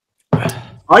day.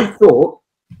 I thought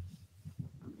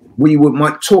we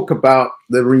might talk about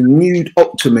the renewed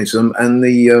optimism and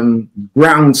the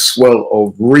groundswell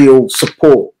of real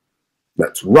support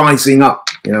that's rising up,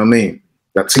 you know what I mean?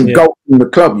 That's engulfing the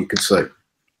club, you could say.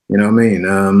 You know what I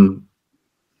mean?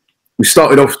 We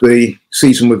started off the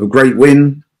season with a great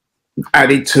win,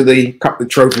 added to the couple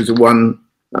of trophies we won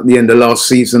at the end of last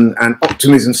season, and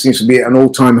optimism seems to be at an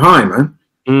all-time high, man.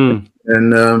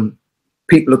 And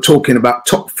people are talking about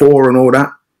top 4 and all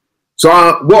that. So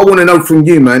what I want to know from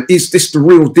you, man, is this the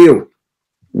real deal,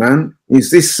 man?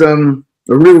 Is this the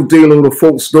real deal or the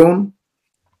false dawn?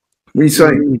 What are you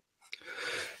saying?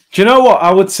 Do you know what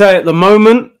I would say at the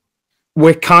moment?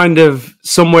 We're kind of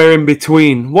somewhere in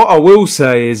between. What I will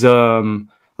say is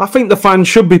I think the fans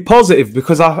should be positive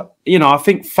because I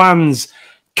think fans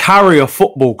carry a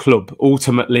football club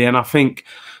ultimately, and I think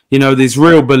there's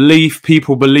real belief.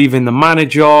 People believe in the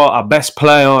manager. Our best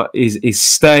player is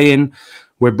staying.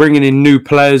 We're bringing in new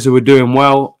players who are doing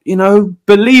well.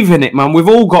 Believe in it, man. We've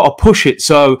all got to push it.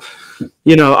 So,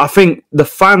 I think the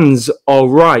fans are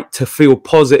right to feel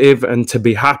positive and to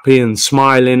be happy and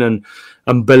smiling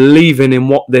and believing in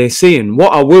what they're seeing.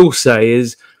 What I will say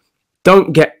is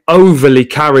don't get overly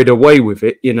carried away with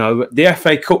it. The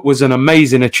FA Cup was an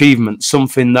amazing achievement,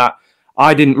 something that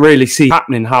I didn't really see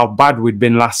happening, how bad we'd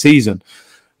been last season.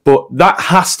 But that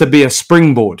has to be a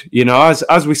springboard.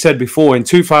 As we said before, in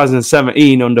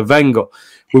 2017 under Wenger,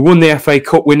 we won the FA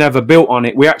Cup. We never built on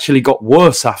it. We actually got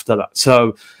worse after that.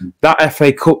 So that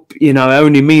FA Cup,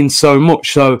 only means so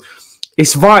much. So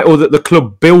it's vital that the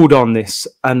club build on this,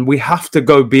 and we have to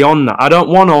go beyond that. I don't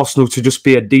want Arsenal to just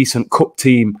be a decent cup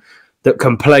team that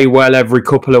can play well every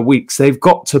couple of weeks. They've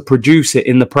got to produce it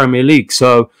in the Premier League.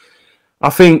 So I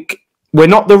think we're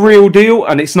not the real deal,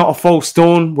 and it's not a false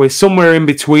dawn. We're somewhere in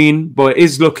between, but it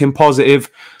is looking positive.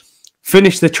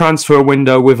 Finish the transfer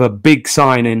window with a big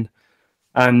signing,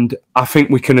 and I think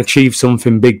we can achieve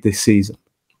something big this season.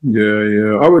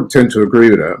 Yeah, I would tend to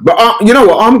agree with that. But you know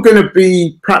what? I'm going to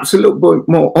be perhaps a little bit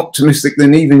more optimistic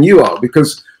than even you are,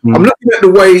 because I'm looking at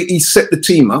the way he set the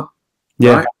team up.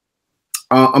 Yeah. Right?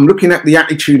 I'm looking at the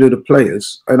attitude of the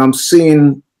players, and I'm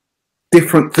seeing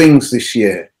different things this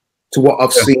year to what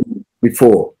I've seen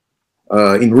before,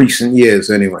 in recent years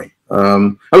anyway.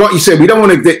 And like you said, we don't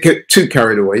want to get too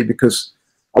carried away, because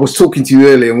I was talking to you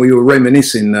earlier and we were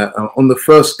reminiscing that on the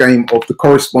first game of the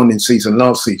corresponding season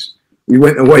last season, we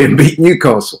went away and beat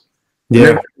Newcastle.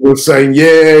 Yeah. We were saying,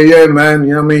 yeah, man,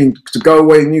 you know what I mean? To go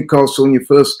away in Newcastle in your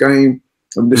first game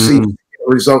and the season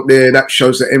result there, that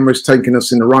shows that Emira's taking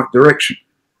us in the right direction.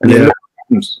 And then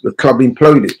the club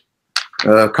imploded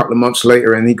a couple of months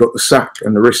later, and he got the sack,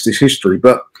 and the rest is history.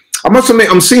 But I must admit,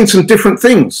 I'm seeing some different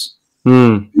things.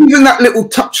 Even that little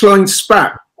touchline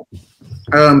spat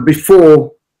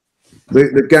before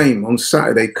the game on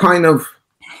Saturday kind of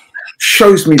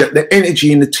shows me that the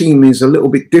energy in the team is a little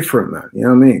bit different, man. You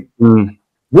know what I mean?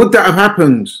 Would that have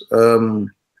happened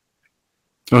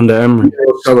under Emery a year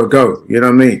or so ago? You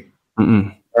know what I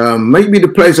mean? Maybe the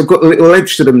players have got a little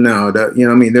edge to them now, that, you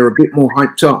know what I mean, they're a bit more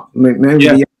hyped up. Maybe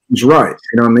the is right,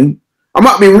 you know what I mean? I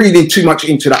might be reading too much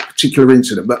into that particular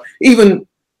incident, but even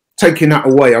taking that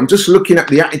away, I'm just looking at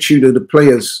the attitude of the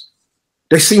players.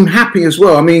 They seem happy as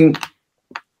well. I mean,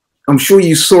 I'm sure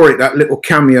you saw it, that little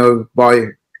cameo by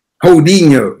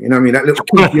Holdinho, you know what I mean? That little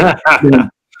cameo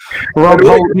Rob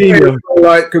Holt,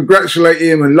 like congratulating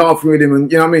him and laughing with him,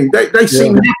 and you know what I mean. They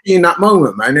seem happy in that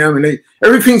moment, man. You know what I mean?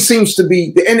 Everything seems to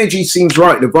be, the energy seems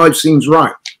right, the vibe seems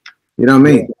right. You know what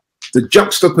I mean? The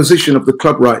juxtaposition of the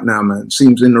club right now, man,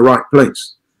 seems in the right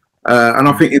place. And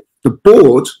I think if the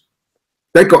board,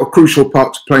 they've got a crucial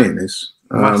part to play in this.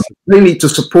 They need to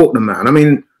support them, man. I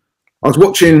mean, I was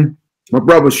watching my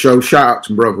brother's show. Shout out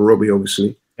to brother Robbie,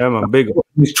 obviously. Yeah, man, big.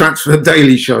 His Transfer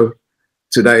Daily show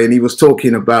today, and he was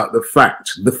talking about the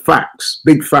facts,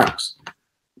 big facts,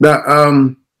 that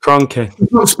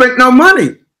Cronky not spent no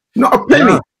money, not a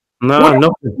penny. No,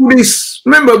 nothing.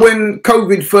 Remember when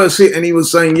COVID first hit, and he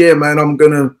was saying, "Yeah, man, I'm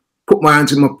gonna put my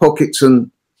hands in my pockets and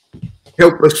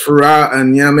help us throughout,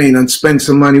 and you know what I mean, and spend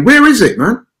some money." Where is it,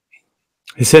 man?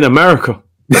 It's in America.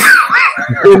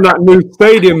 In that new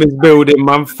stadium is building,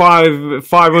 man.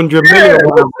 500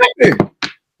 million.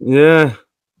 Yeah.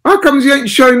 How comes he ain't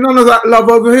showing none of that love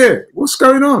over here? What's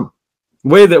going on?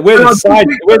 We're the side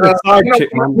chick,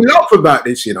 man. We laugh about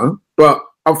this, you know, but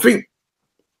I think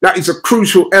that is a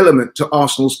crucial element to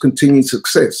Arsenal's continued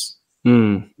success.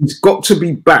 It's got to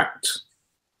be backed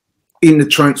in the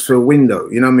transfer window.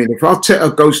 You know what I mean? If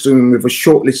Arteta goes to him with a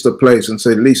short list of players and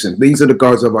say, listen, these are the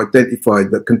guys I've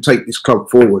identified that can take this club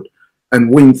forward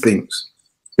and win things,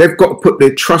 they've got to put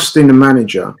their trust in the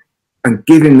manager and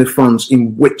give him the funds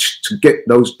in which to get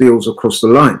those deals across the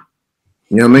line.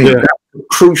 You know what I mean? That's a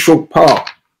crucial part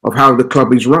of how the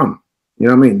club is run. You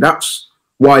know what I mean? That's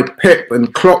why Pep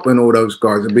and Klopp and all those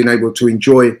guys have been able to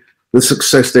enjoy the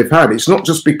success they've had. It's not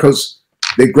just because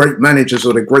they're great managers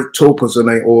or they're great talkers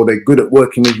or they're good at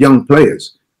working with young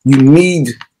players. You need,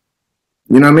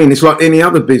 you know what I mean? It's like any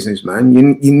other business, man.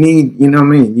 You need, you know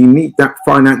what I mean? You need that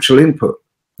financial input.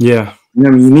 Yeah. You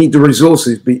know, you need the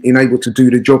resources being able to do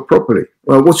the job properly.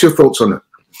 Well, what's your thoughts on it?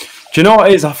 Do you know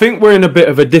what it is? I think we're in a bit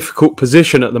of a difficult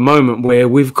position at the moment where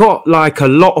we've got like a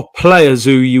lot of players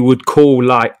who you would call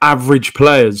like average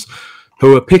players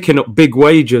who are picking up big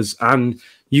wages. And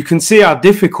you can see how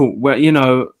difficult, where, you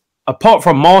know, apart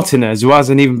from Martinez, who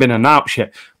hasn't even been announced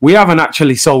yet, we haven't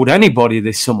actually sold anybody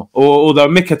this summer. Although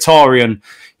Mkhitaryan,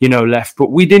 you know, left,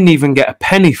 but we didn't even get a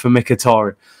penny for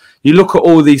Mkhitaryan. You look at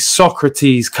all these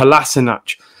Socrates,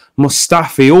 Kolasinac,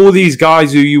 Mustafi, all these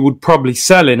guys who you would probably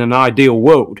sell in an ideal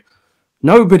world.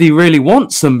 Nobody really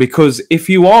wants them, because if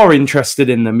you are interested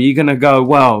in them, you're going to go,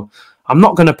 well, I'm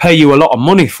not going to pay you a lot of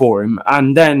money for him.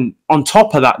 And then on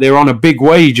top of that, they're on a big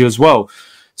wage as well.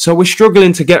 So we're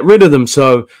struggling to get rid of them.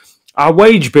 So our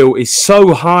wage bill is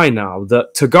so high now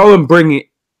that to go and bring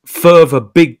further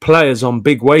big players on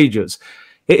big wages,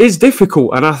 it is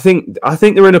difficult. And I think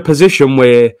they're in a position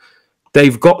where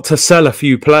they've got to sell a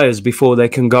few players before they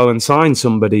can go and sign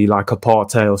somebody like a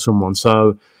Partey or someone.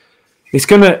 So it's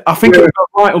going to, I think it'll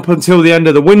go right up until the end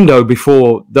of the window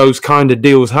before those kind of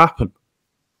deals happen.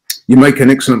 You make an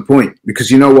excellent point,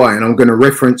 because you know why, and I'm going to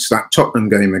reference that Tottenham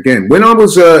game again. When I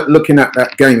was looking at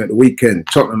that game at the weekend,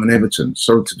 Tottenham and Everton,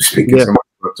 sorry to be speaking so much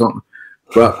about Tottenham,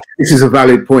 but this is a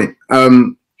valid point.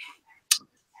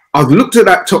 I've looked at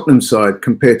that Tottenham side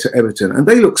compared to Everton, and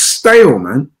they look stale,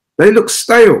 man. They look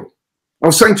stale. I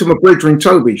was saying to my brethren,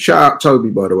 Toby, shout out Toby,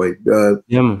 by the way,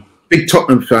 man. Big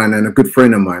Tottenham fan and a good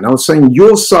friend of mine. I was saying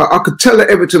your side, I could tell that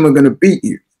Everton were going to beat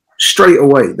you straight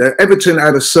away. That Everton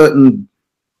had a certain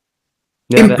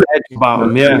the edge about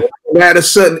them, they had a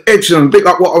certain edge on them, a bit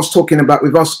like what I was talking about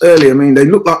with us earlier. I mean, they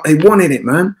looked like they wanted it,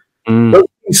 man. Those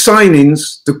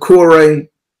signings, Decore,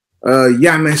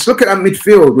 Yames, look at that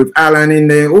midfield with Alan in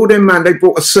there. All them, man, they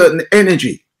brought a certain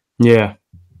energy. Yeah.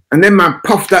 And then, man,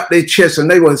 puffed out their chest and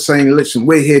they were saying, listen,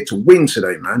 we're here to win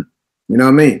today, man. You know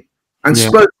what I mean? And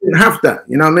Spurs didn't have that,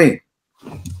 you know what I mean?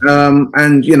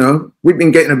 And, you know, we've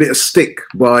been getting a bit of stick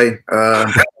by...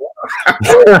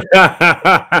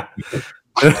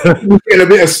 getting a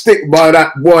bit of stick by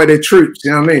their troops,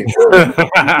 you know what I mean?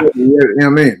 You know what I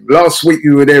mean? Last week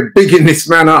you were there bigging this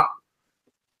man up,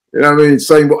 you know what I mean,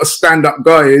 saying what a stand-up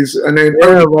guy is, and then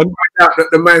find out that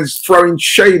the man's throwing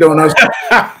shade on us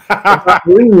about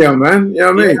Mourinho, man, you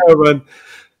know what I mean? Yeah, man.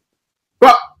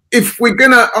 But if we're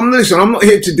gonna, I'm not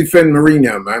here to defend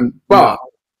Mourinho, man, but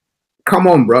come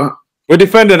on, bro. We're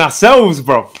defending ourselves,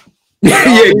 bro.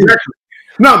 Yeah, exactly.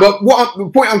 No, but the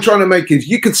point I'm trying to make is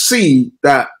you could see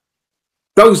that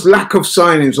those lack of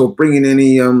signings or bringing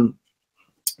any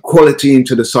quality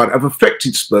into the side have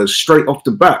affected Spurs straight off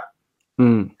the bat.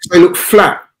 They look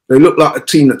flat. They look like a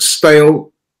team that's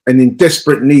stale and in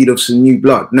desperate need of some new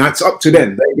blood. Now, it's up to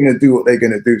them. They're going to do what they're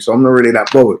going to do, so I'm not really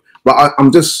that bothered. But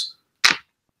I'm just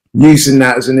using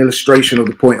that as an illustration of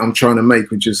the point I'm trying to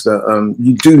make, which is that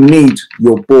you do need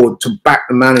your board to back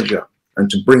the manager and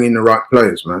to bring in the right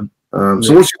players, man.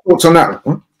 So what's your thoughts on that?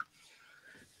 Huh?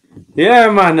 Yeah,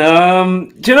 man.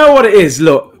 Do you know what it is?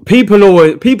 Look, people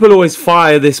always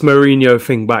fire this Mourinho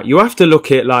thing back. You have to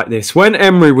look at it like this. When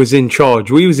Emery was in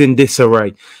charge, we was in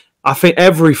disarray. I think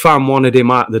every fan wanted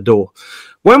him out the door.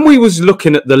 When we was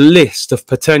looking at the list of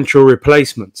potential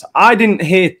replacements, I didn't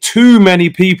hear too many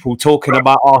people talking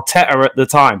about Arteta at the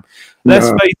time. Let's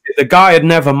face it, the guy had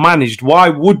never managed. Why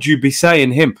would you be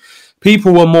saying him?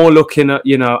 People were more looking at,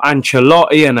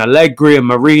 Ancelotti and Allegri and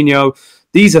Mourinho.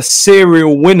 These are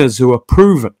serial winners who are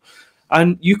proven.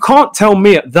 And you can't tell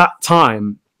me at that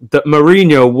time that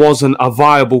Mourinho wasn't a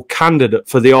viable candidate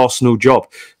for the Arsenal job.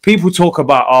 People talk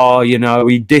about, he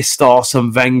dissed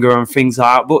Arsene Wenger and things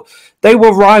like that, but they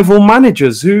were rival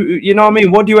managers who,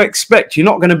 what do you expect? You're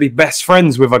not going to be best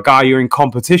friends with a guy you're in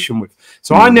competition with.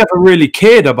 So I never really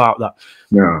cared about that.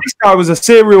 Yeah. This guy was a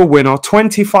serial winner,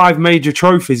 25 major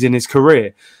trophies in his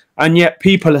career. And yet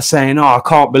people are saying, I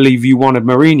can't believe you wanted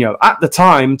Mourinho. At the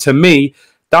time, to me,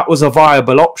 that was a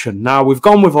viable option. Now, we've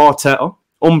gone with Arteta,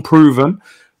 unproven,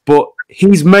 but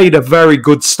he's made a very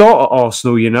good start at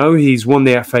Arsenal, He's won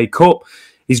the FA Cup.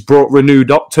 He's brought renewed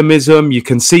optimism. You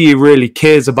can see he really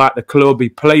cares about the club. He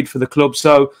played for the club.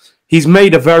 So he's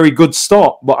made a very good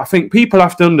start. But I think people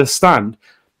have to understand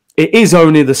it is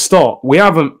only the start. We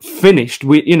haven't finished.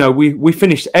 We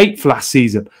finished 8th last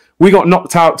season. We got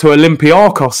knocked out to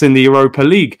Olympiacos in the Europa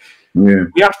League. Yeah.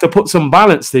 We have to put some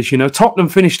balance this, Tottenham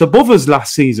finished above us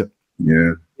last season.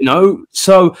 Yeah.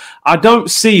 So I don't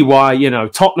see why,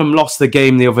 Tottenham lost the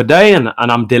game the other day and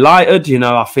I'm delighted.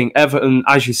 I think Everton,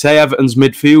 as you say, Everton's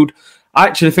midfield. I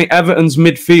actually think Everton's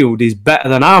midfield is better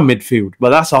than our midfield,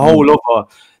 but that's a whole other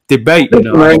debate,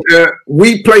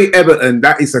 we play Everton,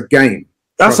 that is a game.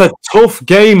 That's a tough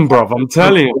game, bruv, I'm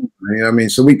telling you.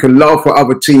 So we can laugh at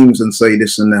other teams and say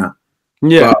this and that.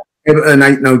 Yeah. But Everton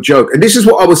ain't no joke. And this is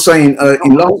what I was saying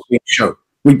in last week's show.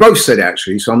 We both said it,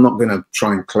 actually, so I'm not going to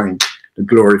try and claim the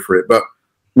glory for it. But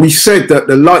we said that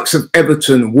the likes of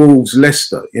Everton, Wolves,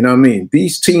 Leicester,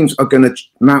 these teams are going to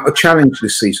mount a challenge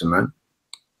this season, man.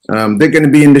 They're going to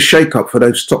be in the shake-up for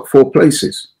those top 4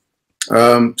 places.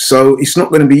 So it's not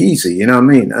going to be easy,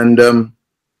 And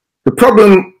the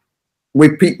problem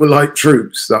with people like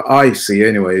Troops that I see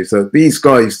anyway is that these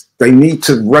guys, they need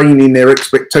to rein in their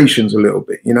expectations a little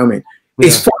bit, Yeah.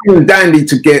 It's fine and dandy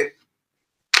to get,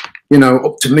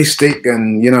 optimistic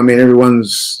and,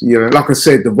 everyone's, like I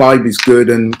said, the vibe is good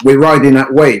and we're riding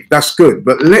that wave. That's good.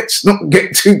 But let's not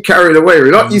get too carried away.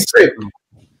 Like you said,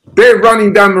 they're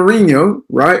running down Mourinho,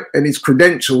 right? And his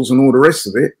credentials and all the rest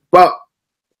of it. But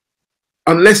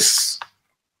unless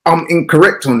I'm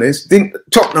incorrect on this,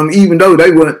 Tottenham, even though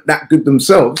they weren't that good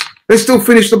themselves, they still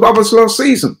finished above us last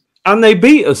season. And they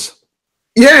beat us.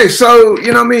 Yeah, so,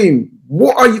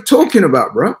 what are you talking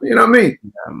about, bro? Yeah, and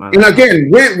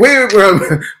again,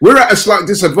 we're at a slight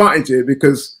disadvantage here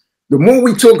because the more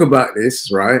we talk about this,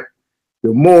 right,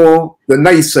 the more the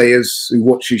naysayers who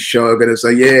watch this show are going to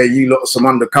say, yeah, you lot are some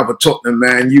undercover Tottenham,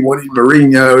 man. You wanted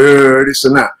Mourinho, this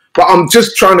and that. But I'm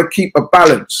just trying to keep a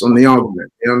balance on the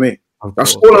argument,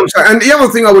 That's all I'm saying. And the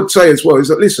other thing I would say as well is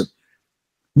that, listen,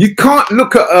 you can't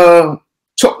look at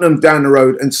Tottenham down the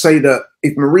road and say that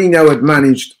if Mourinho had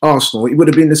managed Arsenal, it would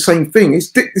have been the same thing.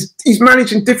 He's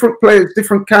managing different players,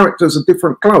 different characters, a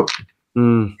different club.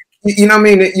 Mm.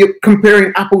 You're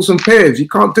comparing apples and pears. You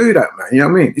can't do that,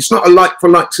 man. It's not a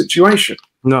like-for-like situation.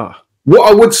 No. What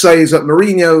I would say is that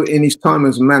Mourinho, in his time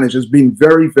as a manager, has been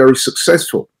very, very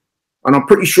successful. And I'm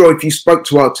pretty sure if you spoke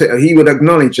to Arteta, he would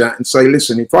acknowledge that and say,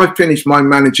 listen, if I finish my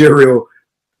managerial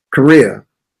career,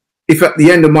 if at the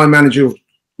end of my managerial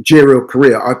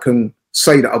career, I can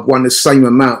say that I've won the same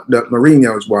amount that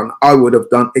Mourinho has won, I would have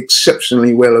done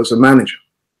exceptionally well as a manager.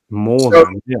 More so,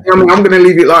 than, yeah. I'm going to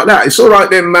leave it like that. It's all right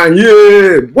then, man.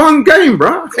 Yeah, one game,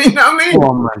 bro. You know what I mean? Come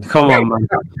on, man. Come on, man.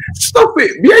 Stop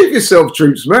it. Behave yourself,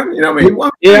 Troops, man. You know what I mean?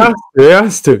 One yeah, he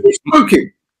has to. He's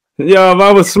smoking. Yeah,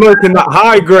 I was smoking that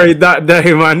high grade that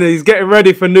day, man. He's getting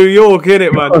ready for New York,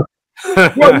 innit, man?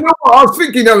 Well, you know what? I was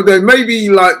thinking the other day, maybe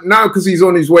like now because he's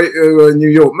on his way to New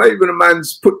York, maybe the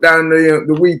man's put down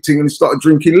the weed thing and started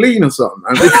drinking lean or something,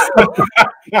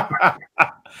 man.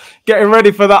 Getting ready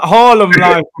for that Harlem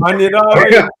life, man, you know what I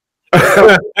mean?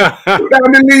 Put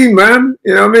down the lean, man,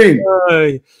 you know what I mean?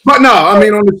 Hey. But no, I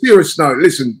mean, on a serious note,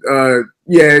 listen,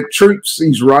 yeah, Troops,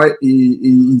 he's right.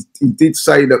 He did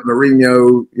say that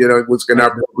Mourinho, was going to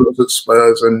have problems at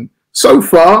Spurs. And so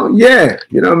far, yeah,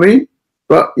 you know what I mean?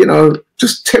 But,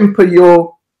 just temper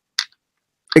your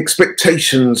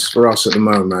expectations for us at the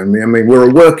moment. I mean, we're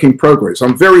a work in progress.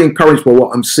 I'm very encouraged by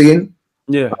what I'm seeing.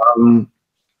 Yeah.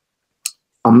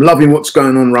 I'm loving what's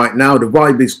going on right now. The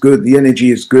vibe is good. The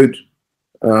energy is good.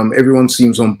 Everyone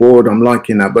seems on board. I'm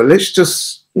liking that. But let's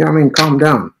just, you know what I mean, calm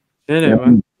down. Yeah,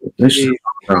 man. Let's just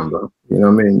calm down, bro. You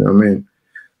know what I mean?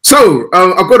 So,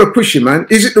 I've got to push you, man.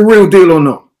 Is it the real deal or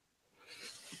not?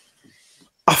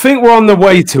 I think we're on the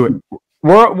way to it.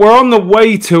 We're on the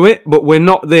way to it, but we're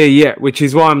not there yet, which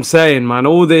is why I'm saying, man,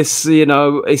 all this, you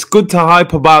know, it's good to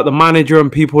hype about the manager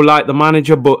and people like the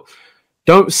manager, but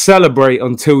don't celebrate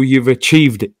until you've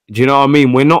achieved it. Do you know what I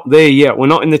mean? We're not there yet. We're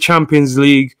not in the Champions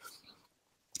League.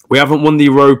 We haven't won the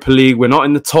Europa League. We're not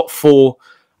in the top 4.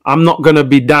 I'm not going to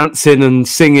be dancing and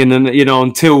singing and, you know,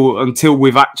 until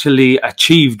we've actually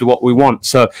achieved what we want.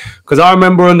 So, because I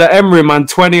remember under Emery, man,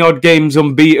 20-odd games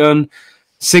unbeaten,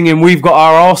 singing "We've got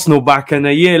our Arsenal back," and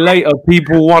a year later,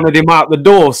 people wanted him out the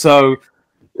door. So,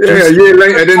 yeah, a year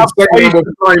later, then saying were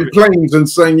flying planes and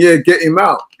saying, "Yeah, get him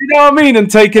out." You know what I mean? And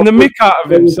taking the mick out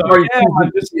of him. So, yeah,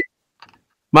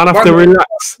 man, have to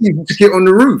relax. To get on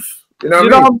the roof. You know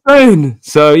what I'm saying?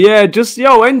 So, yeah, just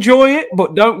enjoy it,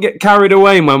 but don't get carried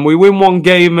away, man. We win one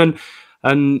game and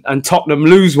Tottenham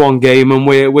lose one game, and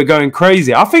we're going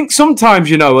crazy. I think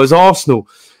sometimes, you know, as Arsenal,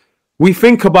 we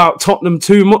think about Tottenham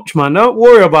too much, man. Don't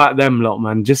worry about them lot,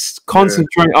 man. Just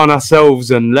concentrate on ourselves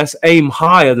and let's aim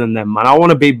higher than them, man. I want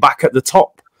to be back at the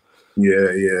top. Yeah,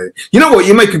 yeah. You know what?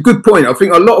 You make a good point. I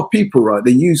think a lot of people, right,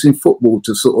 they're using football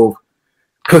to sort of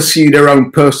pursue their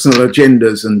own personal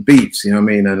agendas and beefs, you know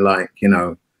what I mean? And like, you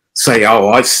know, say, "Oh,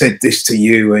 I said this to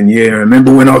you, and yeah,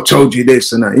 remember when I told you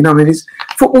this and that." You know what I mean?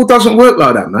 Football doesn't work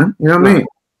like that, man. You know what I mean?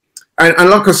 And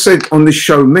like I said on this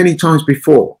show many times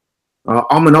before,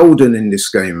 I'm an old un in this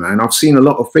game, man. I've seen a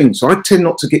lot of things. So I tend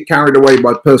not to get carried away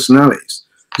by personalities.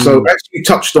 So as you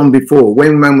touched on before,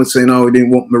 when man was saying, "Oh, he didn't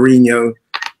want Mourinho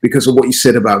because of what he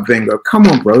said about Wenger." Come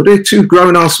on, bro. They're two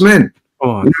grown-ass men. You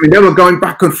know, they were going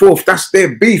back and forth. That's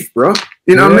their beef, bro.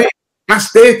 You know what I mean?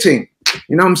 That's their thing.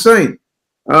 You know what I'm saying?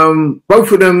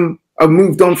 Both of them have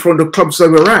moved on from the clubs they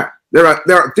were at. They're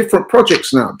at different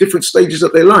projects now, different stages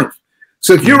of their life.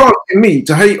 So if you're asking me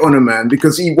to hate on a man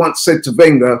because he once said to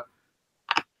Wenger,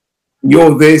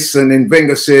 "You're this," and then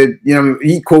Wenger said, you know,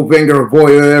 he called Wenger a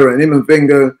voyeur, and him and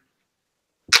Wenger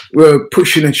were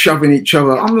pushing and shoving each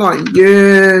other. I'm like,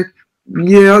 yeah,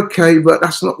 okay, but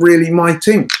that's not really my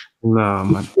thing. No,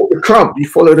 man. The club, you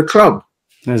follow the club.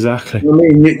 Exactly. You know what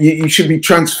I mean, you should be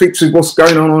transfixed with what's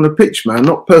going on the pitch, man,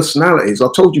 not personalities. I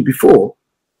told you before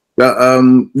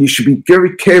that you should be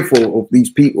very careful of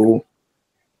these people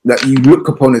that you look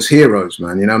upon as heroes,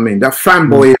 man. You know what I mean? That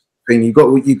fanboy thing, you got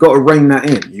to rein that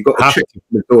in. You got to check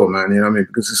the door, man. You know what I mean?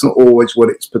 Because it's not always what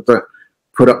it's put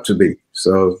up to be.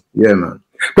 So yeah, man.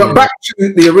 But back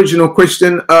to the original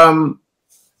question.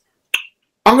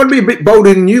 I'm going to be a bit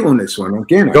bolder than you on this one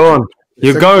again. Go on.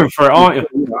 You're going for it, aren't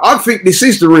you? I think this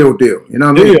is the real deal. You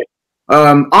know what I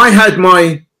mean? I had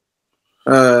my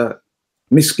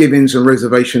misgivings and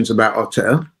reservations about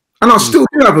Arteta, and I still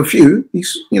do have a few.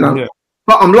 He's, you know,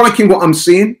 but I'm liking what I'm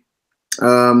seeing.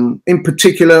 In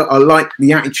particular, I like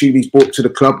the attitude he's brought to the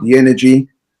club, the energy.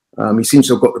 He seems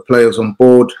to have got the players on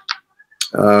board.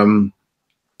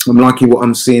 I'm liking what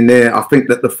I'm seeing there. I think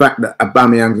that the fact that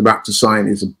Aubameyang's about to sign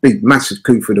is a big, massive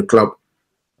coup for the club.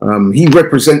 He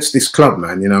represents this club,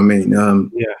 man. You know what I mean?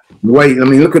 The way, I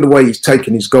mean, look at the way he's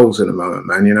taking his goals at the moment,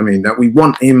 man. You know what I mean? That we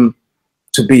want him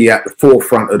to be at the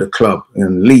forefront of the club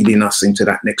and leading us into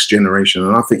that next generation,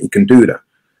 and I think he can do that.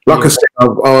 Like I said,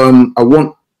 I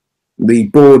want the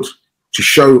board to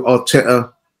show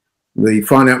Arteta the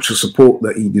financial support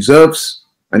that he deserves,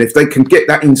 and if they can get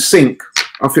that in sync,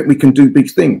 I think we can do big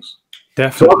things.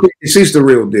 Definitely. So I think this is the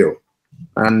real deal.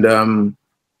 And I'm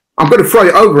going to throw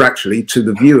it over, actually, to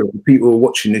the viewer, the people who are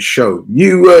watching this show.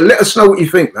 You let us know what you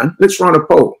think, man. Let's run a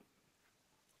poll.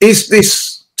 Is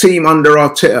this team under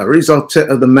Arteta? Is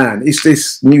Arteta the man? Is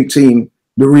this new team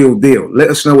the real deal?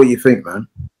 Let us know what you think, man.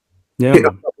 Yeah. Hit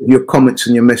up your comments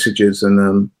and your messages,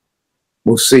 and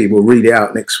we'll see. We'll read it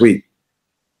out next week.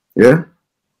 Yeah?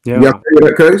 Yeah,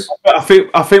 that goes? I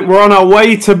think we're on our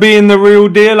way to being the real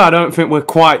deal. I don't think we're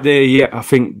quite there yet. I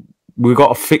think we've got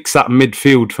to fix that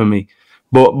midfield for me,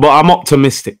 but I'm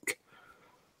optimistic.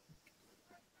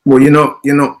 Well, you're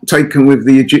not taken with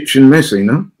the Egyptian Messi,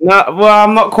 no? No, well,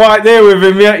 I'm not quite there with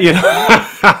him yet, you know.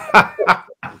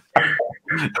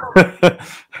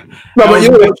 No, but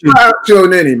you're out Joe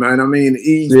Nenny, man. I mean,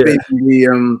 he's been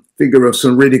the figure of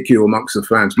some ridicule amongst the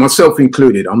fans, myself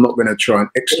included. I'm not going to try and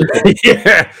extra.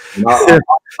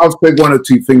 I've said one or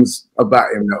two things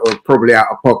about him that were probably out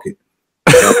of pocket.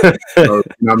 So, you know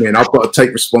what I mean? I've got to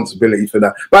take responsibility for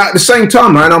that. But at the same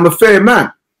time, man, I'm a fair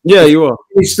man. Yeah, you are.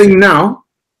 This thing now,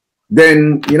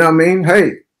 then, you know what I mean?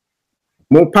 Hey,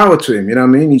 more power to him, you know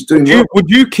what I mean? He's doing Would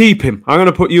you keep him? I'm going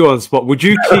to put you on the spot. Would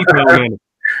you keep him?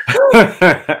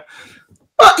 Yeah,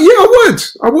 I would.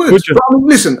 But, I mean,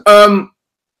 listen,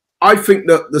 I think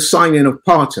that the signing of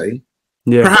Partey,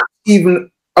 perhaps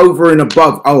even over and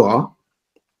above OR,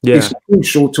 is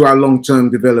crucial to our long-term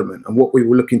development and what we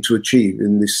were looking to achieve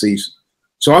in this season.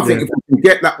 So I think if we can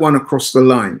get that one across the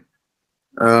line,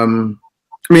 I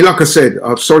mean, like I said,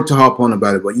 I'm sorry to harp on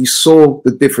about it, but you saw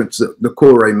the difference that the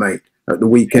Corey made at the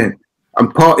weekend.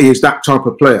 And Partey is that type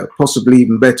of player, possibly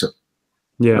even better.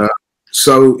 Yeah.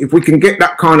 So if we can get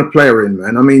that kind of player in,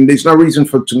 man, I mean, there's no reason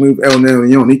to move El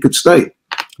Nerion. He could stay.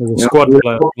 Squad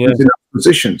player, in that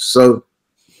position. So,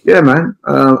 yeah, man.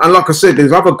 And like I said,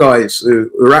 there's other guys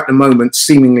who are at the moment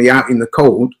seemingly out in the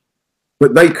cold,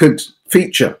 but they could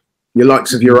feature your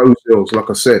likes of your Ozils, like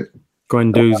I said.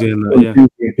 Guendouzi and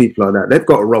people like that. They've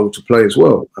got a role to play as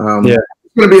well.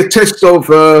 It's going to be a test of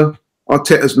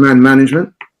Arteta's man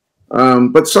management.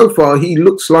 But so far, he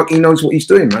looks like he knows what he's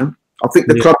doing, man. I think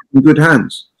the club is in good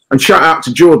hands. And shout out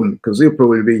to Jordan, because he'll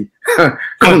probably be...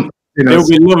 He'll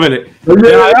be loving it.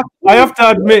 Yeah, I have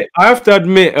to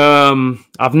admit,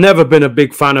 I've never been a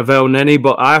big fan of El Neni,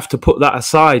 but I have to put that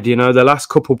aside. You know, the last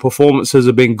couple performances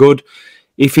have been good.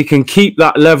 If he can keep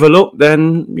that level up,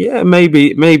 then yeah,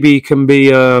 maybe he can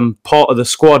be part of the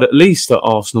squad at least at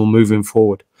Arsenal moving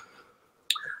forward.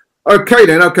 Okay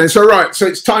then, okay. So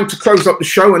it's time to close up the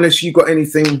show unless you got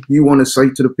anything you want to say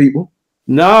to the people.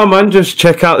 No, man, just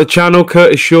check out the channel,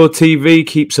 Curtis Shaw TV.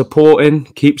 Keep supporting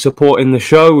the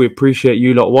show. We appreciate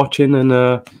you lot watching. And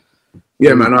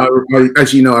yeah, man, I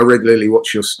as you know, I regularly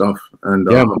watch your stuff, and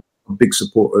I'm a big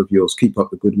supporter of yours. Keep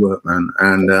up the good work, man.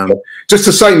 And just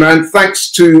to say, man,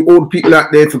 thanks to all the people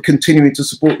out there for continuing to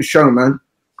support the show, man.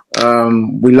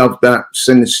 We love that.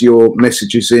 Send us your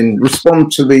messages in.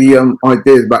 Respond to the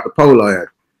ideas about the poll I had.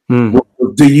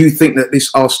 Do you think that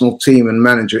this Arsenal team and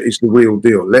manager is the real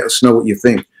deal? Let us know what you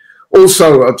think.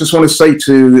 Also, I just want to say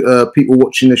to people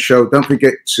watching the show, don't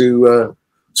forget to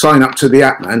sign up to the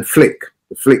app, man, the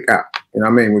Flick app. You know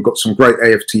what I mean? We've got some great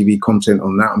AFTV content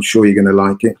on that. I'm sure you're going to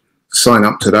like it. Sign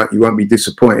up to that. You won't be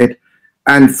disappointed.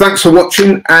 And thanks for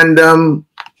watching, and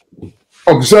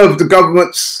observe the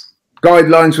government's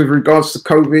guidelines with regards to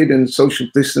COVID and social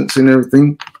distancing and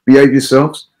everything. Behave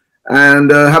yourselves. And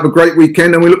have a great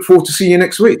weekend, and we look forward to seeing you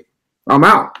next week. I'm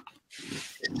out.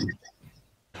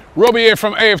 Robbie here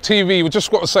from AFTV. We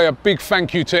just got to say a big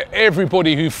thank you to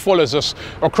everybody who follows us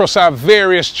across our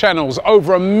various channels.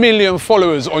 Over 1 million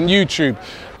followers on YouTube.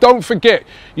 Don't forget,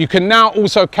 you can now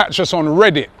also catch us on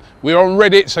Reddit. We're on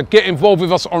Reddit, so get involved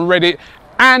with us on Reddit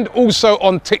and also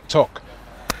on TikTok.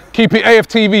 Keep it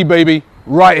AFTV, baby,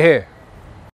 right here.